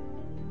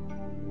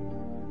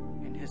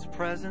 In His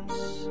presence,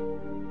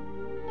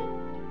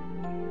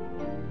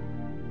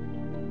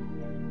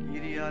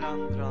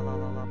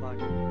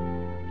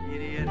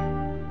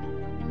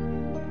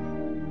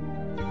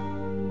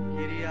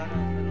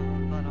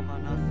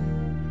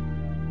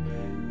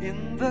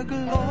 in the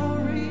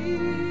glory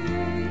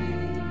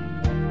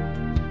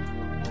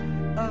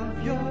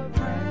of your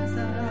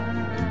presence,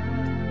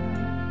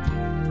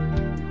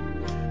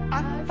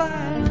 I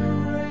find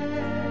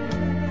rest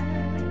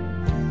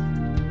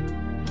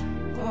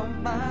for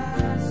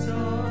my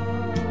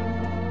soul.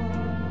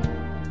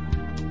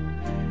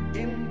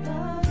 In the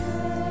arms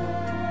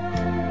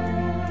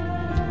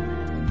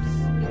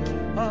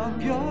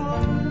of your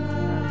love,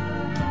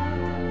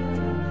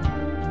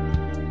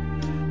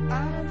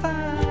 I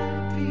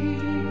find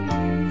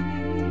peace.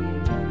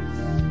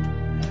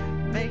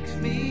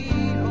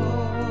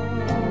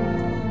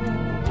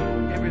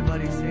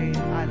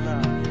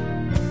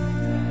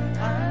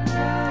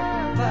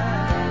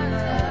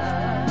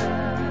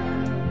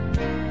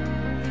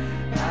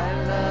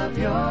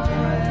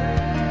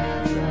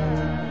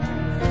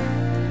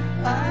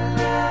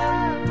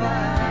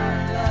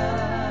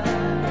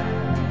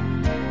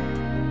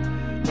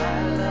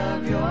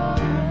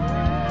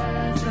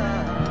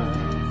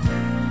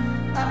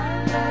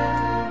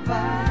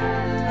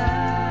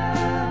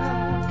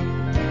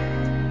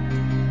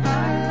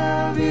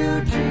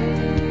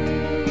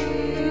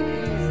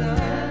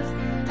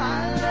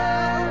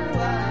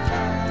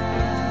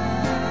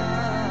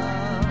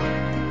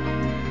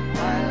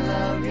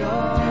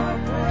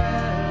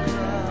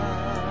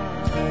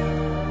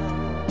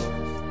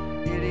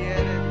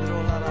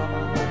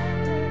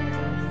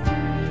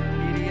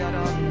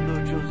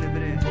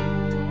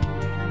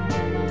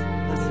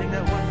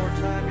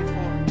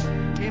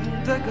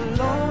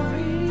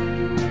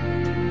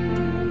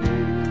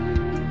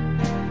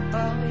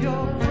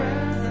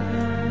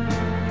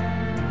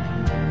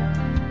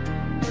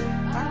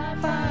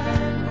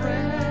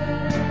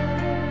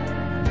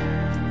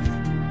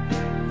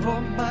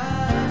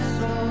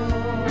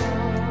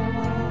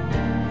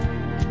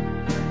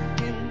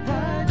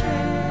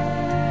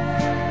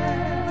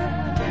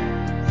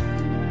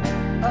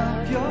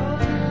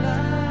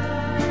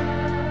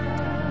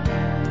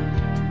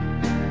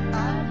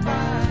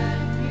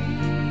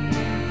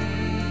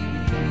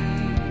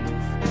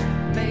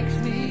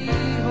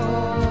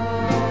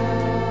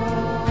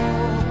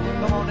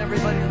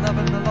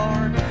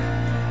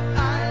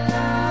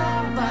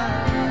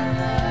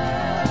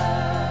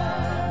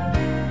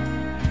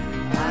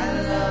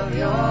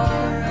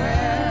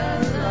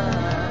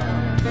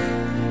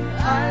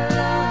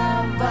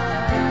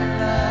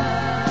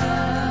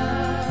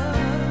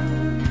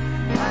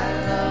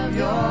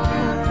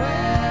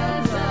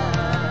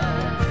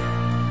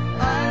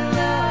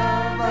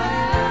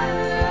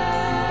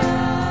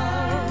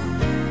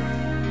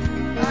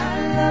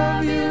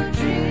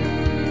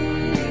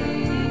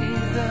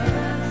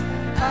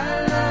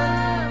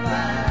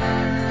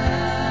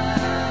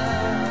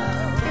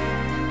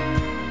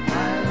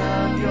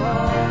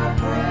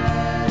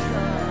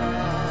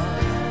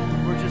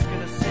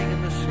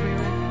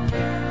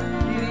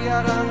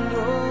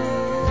 dichiarando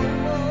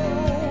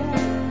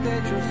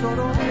che c'è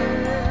solo me,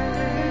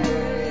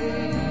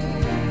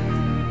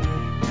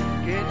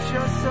 che ci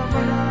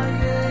assomerai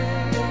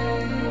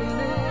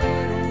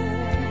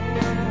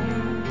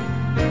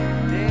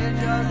e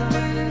già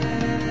sapendo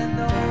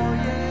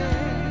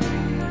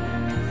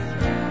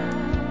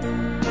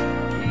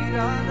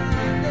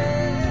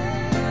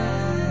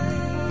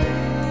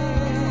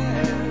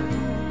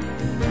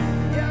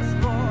yes,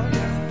 boy,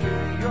 yes, to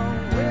your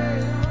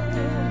will.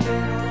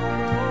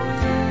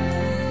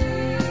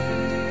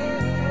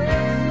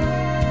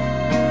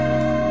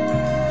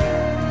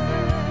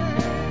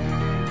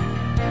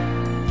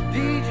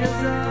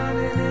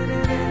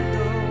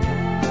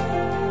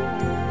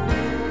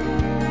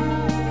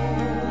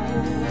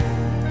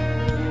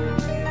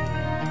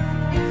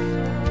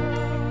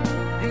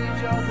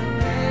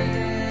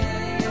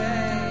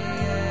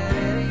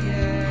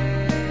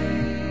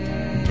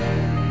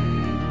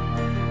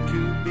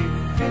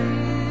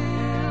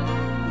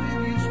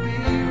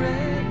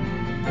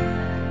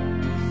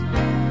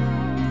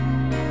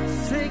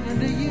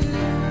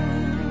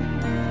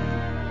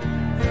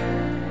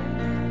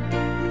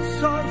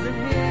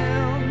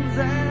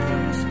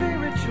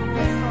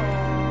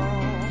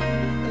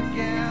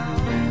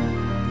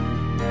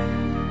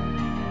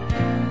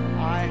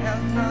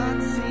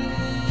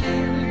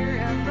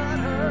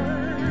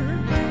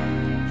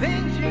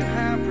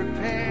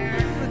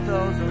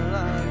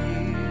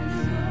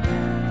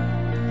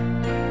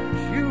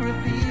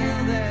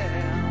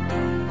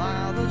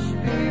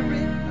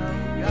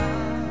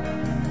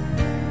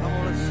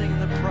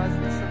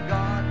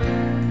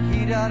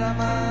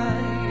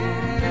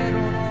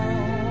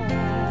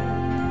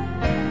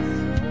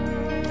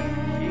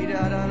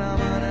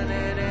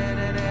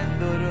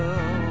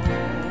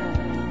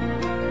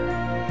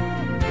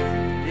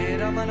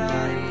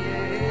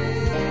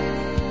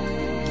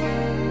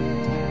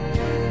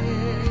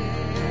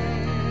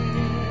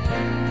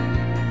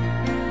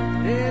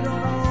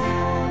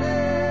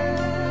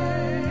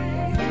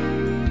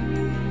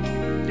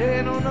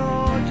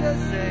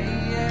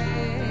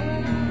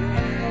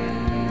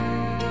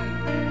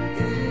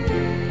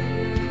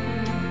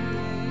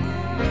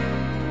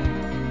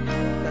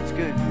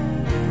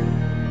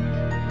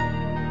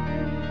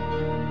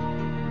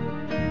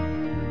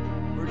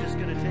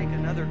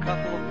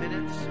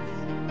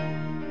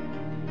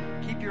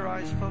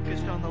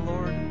 Focused on the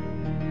Lord.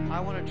 I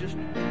want to just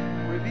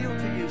reveal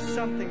to you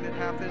something that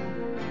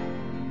happened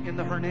in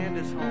the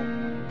Hernandez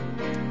home.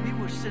 We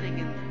were sitting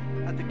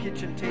at the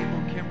kitchen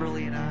table,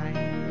 Kimberly and I,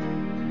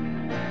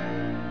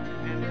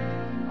 and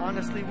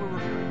honestly, we were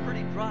feeling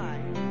pretty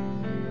dry.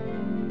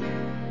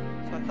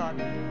 So I thought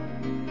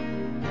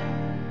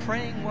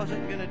praying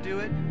wasn't going to do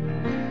it.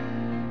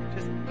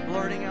 Just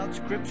blurting out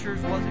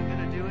scriptures wasn't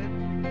going to do it.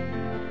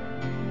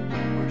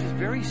 We're just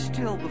very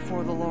still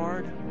before the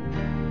Lord.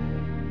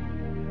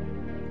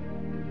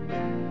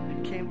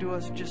 Came to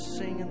us just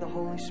singing the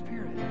Holy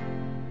Spirit.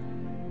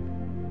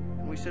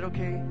 And we said,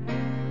 okay,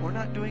 we're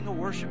not doing a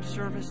worship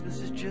service. This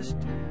is just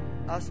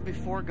us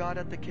before God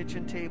at the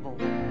kitchen table.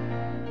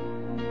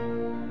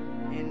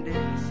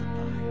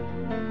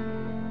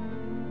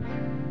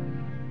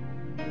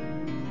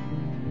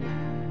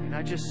 And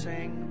I just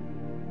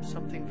sang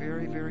something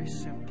very, very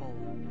simple.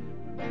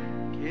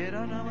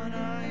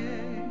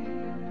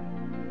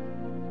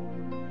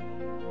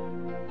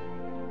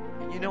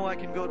 You know, I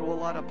can go to a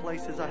lot of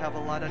places. I have a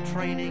lot of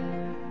training,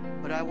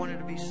 but I wanted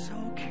to be so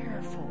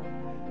careful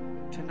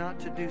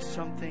to do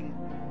something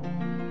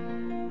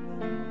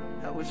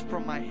that was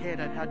from my head.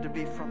 It had to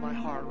be from my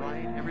heart,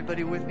 right?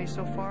 Everybody with me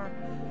so far?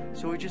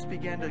 So we just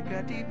began to...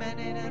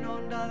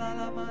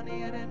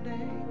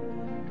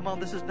 Come on,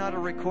 this is not a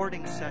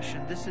recording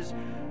session. This is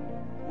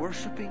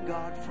worshiping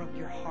God from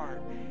your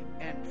heart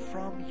and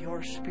from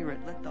your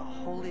spirit. Let the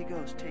Holy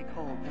Ghost take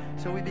hold.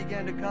 So we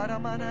began to...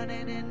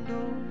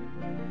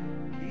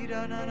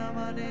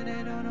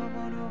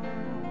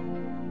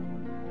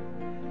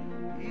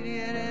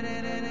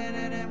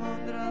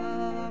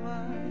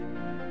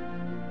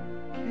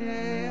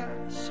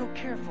 So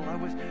careful. I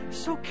was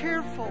so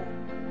careful.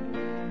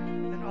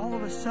 And all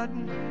of a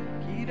sudden,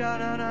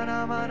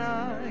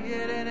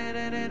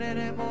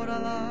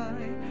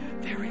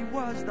 there he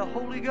was, the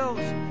Holy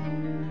Ghost.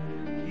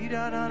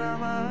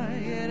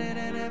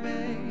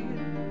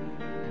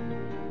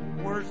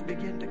 Words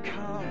begin to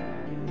come.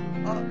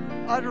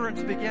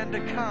 Utterance began to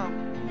come.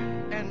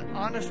 And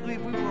honestly,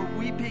 we were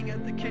weeping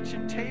at the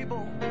kitchen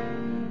table.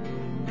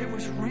 It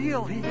was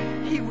real.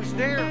 He was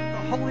there.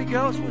 The Holy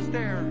Ghost was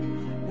there.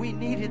 We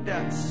needed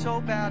that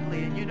so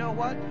badly. And you know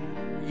what?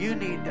 You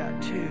need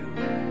that too.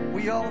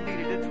 We all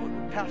needed it. It's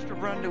what Pastor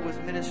Brenda was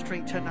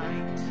ministering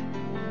tonight.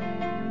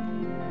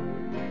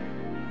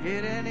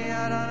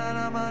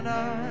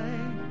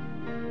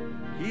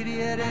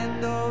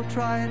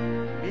 Try it.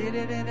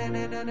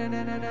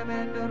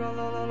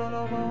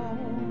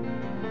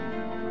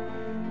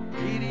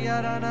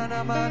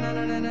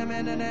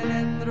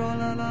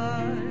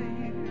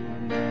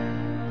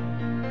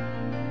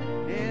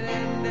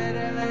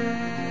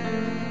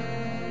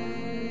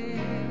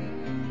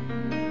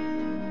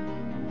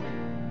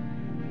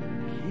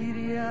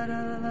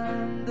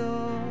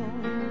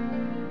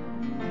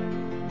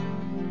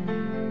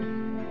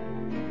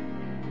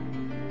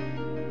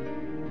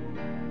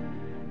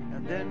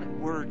 And then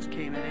words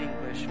came in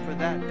English. For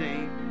that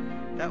day,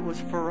 that was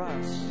for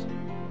us.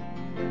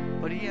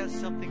 But He has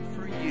something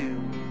for you.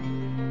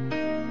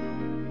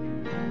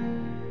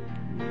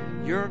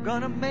 You're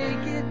gonna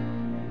make it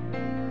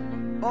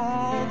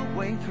all the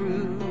way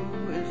through.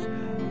 Is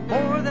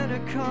more than a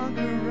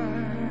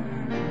conqueror.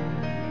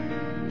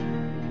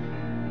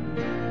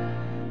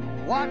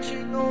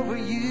 Watching over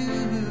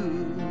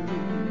you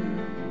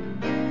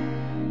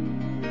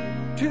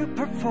to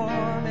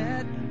perform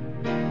it.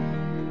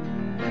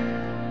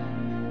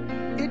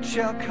 It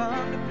shall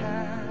come to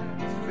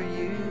pass for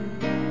you,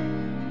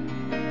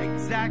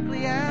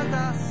 exactly as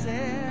I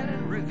said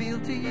and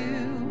revealed to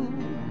you.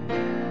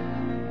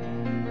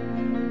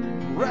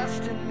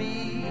 Rest in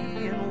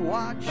me and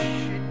watch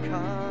it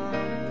come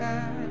to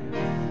pass.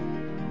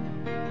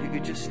 You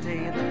could just stay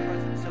in the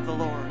presence of the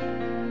Lord.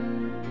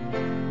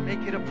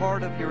 Make it a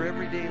part of your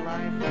everyday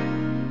life.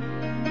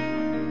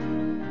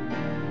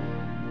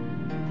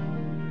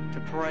 To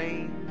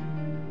pray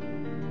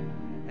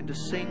and to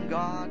sing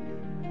God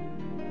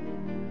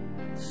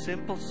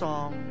simple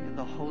song in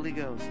the Holy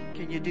Ghost.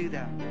 Can you do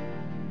that?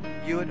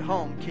 You at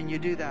home, can you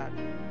do that?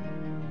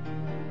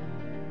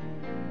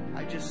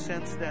 I just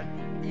sense that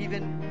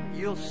even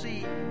you'll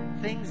see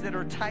things that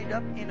are tied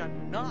up in a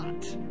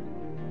knot.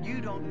 You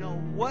don't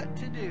know what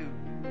to do.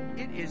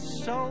 It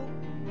is so,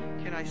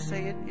 can I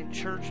say it in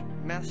church,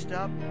 messed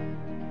up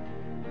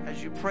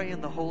as you pray in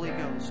the Holy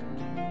Ghost.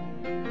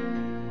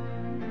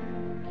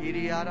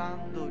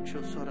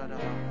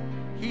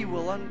 He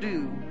will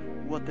undo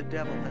what the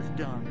devil has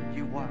done.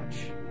 You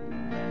watch.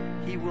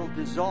 He will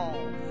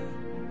dissolve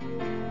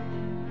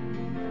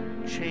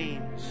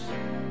chains.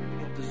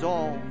 He'll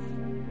dissolve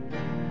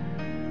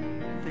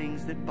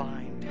things that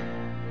bind.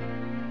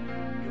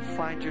 You'll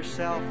find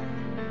yourself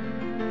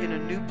in a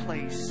new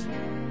place,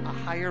 a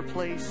higher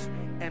place,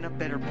 and a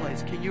better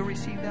place. Can you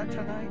receive that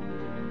tonight?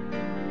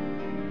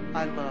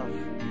 I love.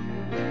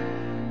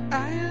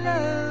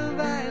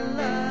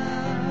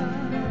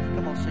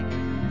 Come on, sing it.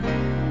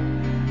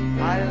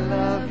 I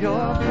love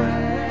your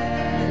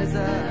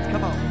presence.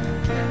 Come on.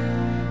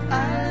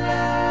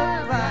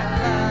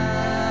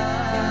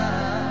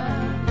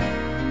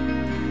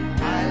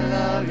 I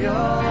love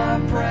your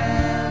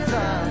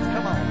presence.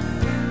 Come on.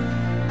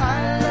 I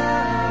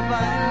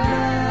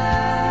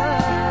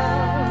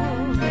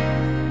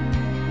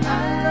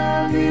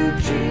love you,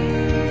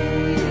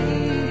 Jesus.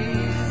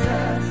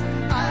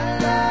 I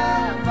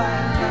love.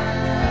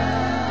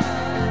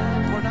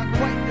 We're not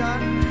quite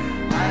done.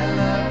 I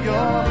love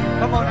your.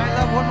 Come on, I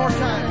love one more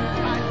time.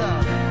 I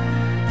love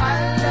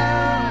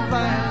your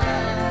presence.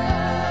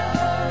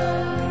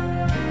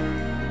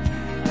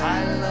 I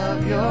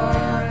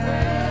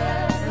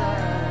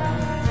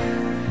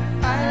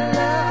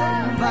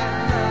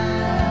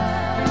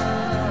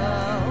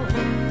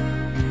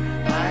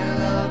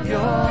love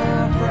your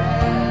presence.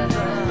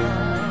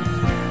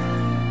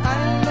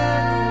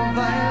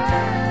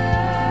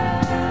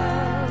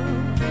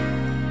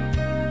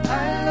 I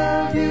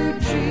love you,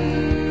 Jesus.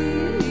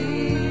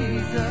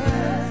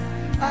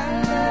 I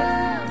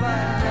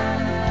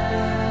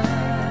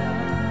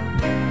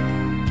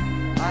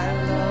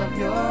love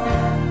your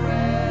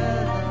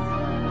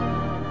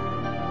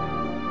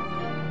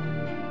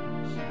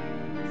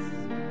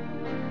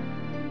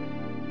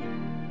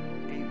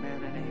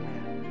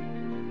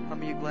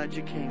glad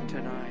you came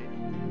tonight.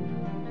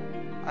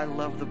 I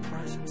love the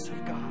presence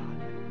of God.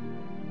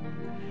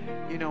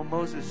 You know,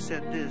 Moses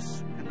said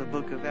this in the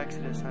book of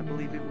Exodus, I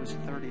believe it was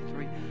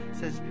 33. It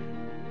says,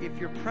 if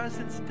your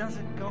presence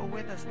doesn't go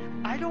with us,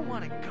 I don't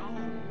want to go.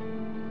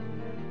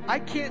 I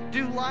can't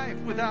do life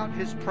without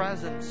His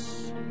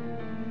presence.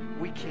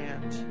 We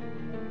can't.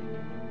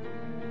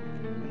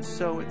 And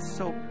so it's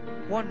so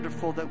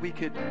wonderful that we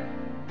could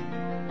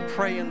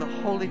pray in the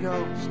Holy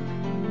Ghost.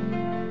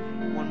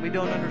 When we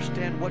don't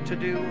understand what to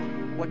do,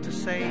 what to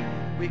say,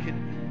 we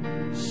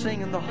can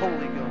sing in the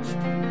Holy Ghost.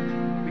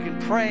 We can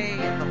pray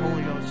in the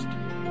Holy Ghost.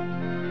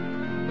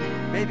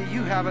 Maybe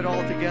you have it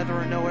all together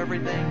and know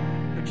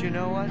everything, but you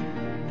know what?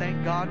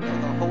 Thank God for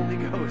the Holy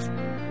Ghost.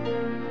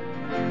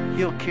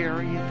 He'll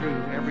carry you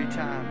through every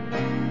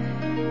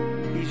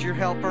time. He's your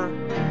helper.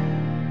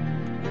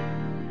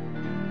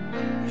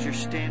 He's your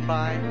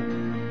standby.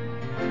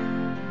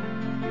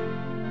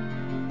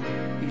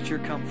 He's your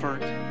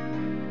comfort.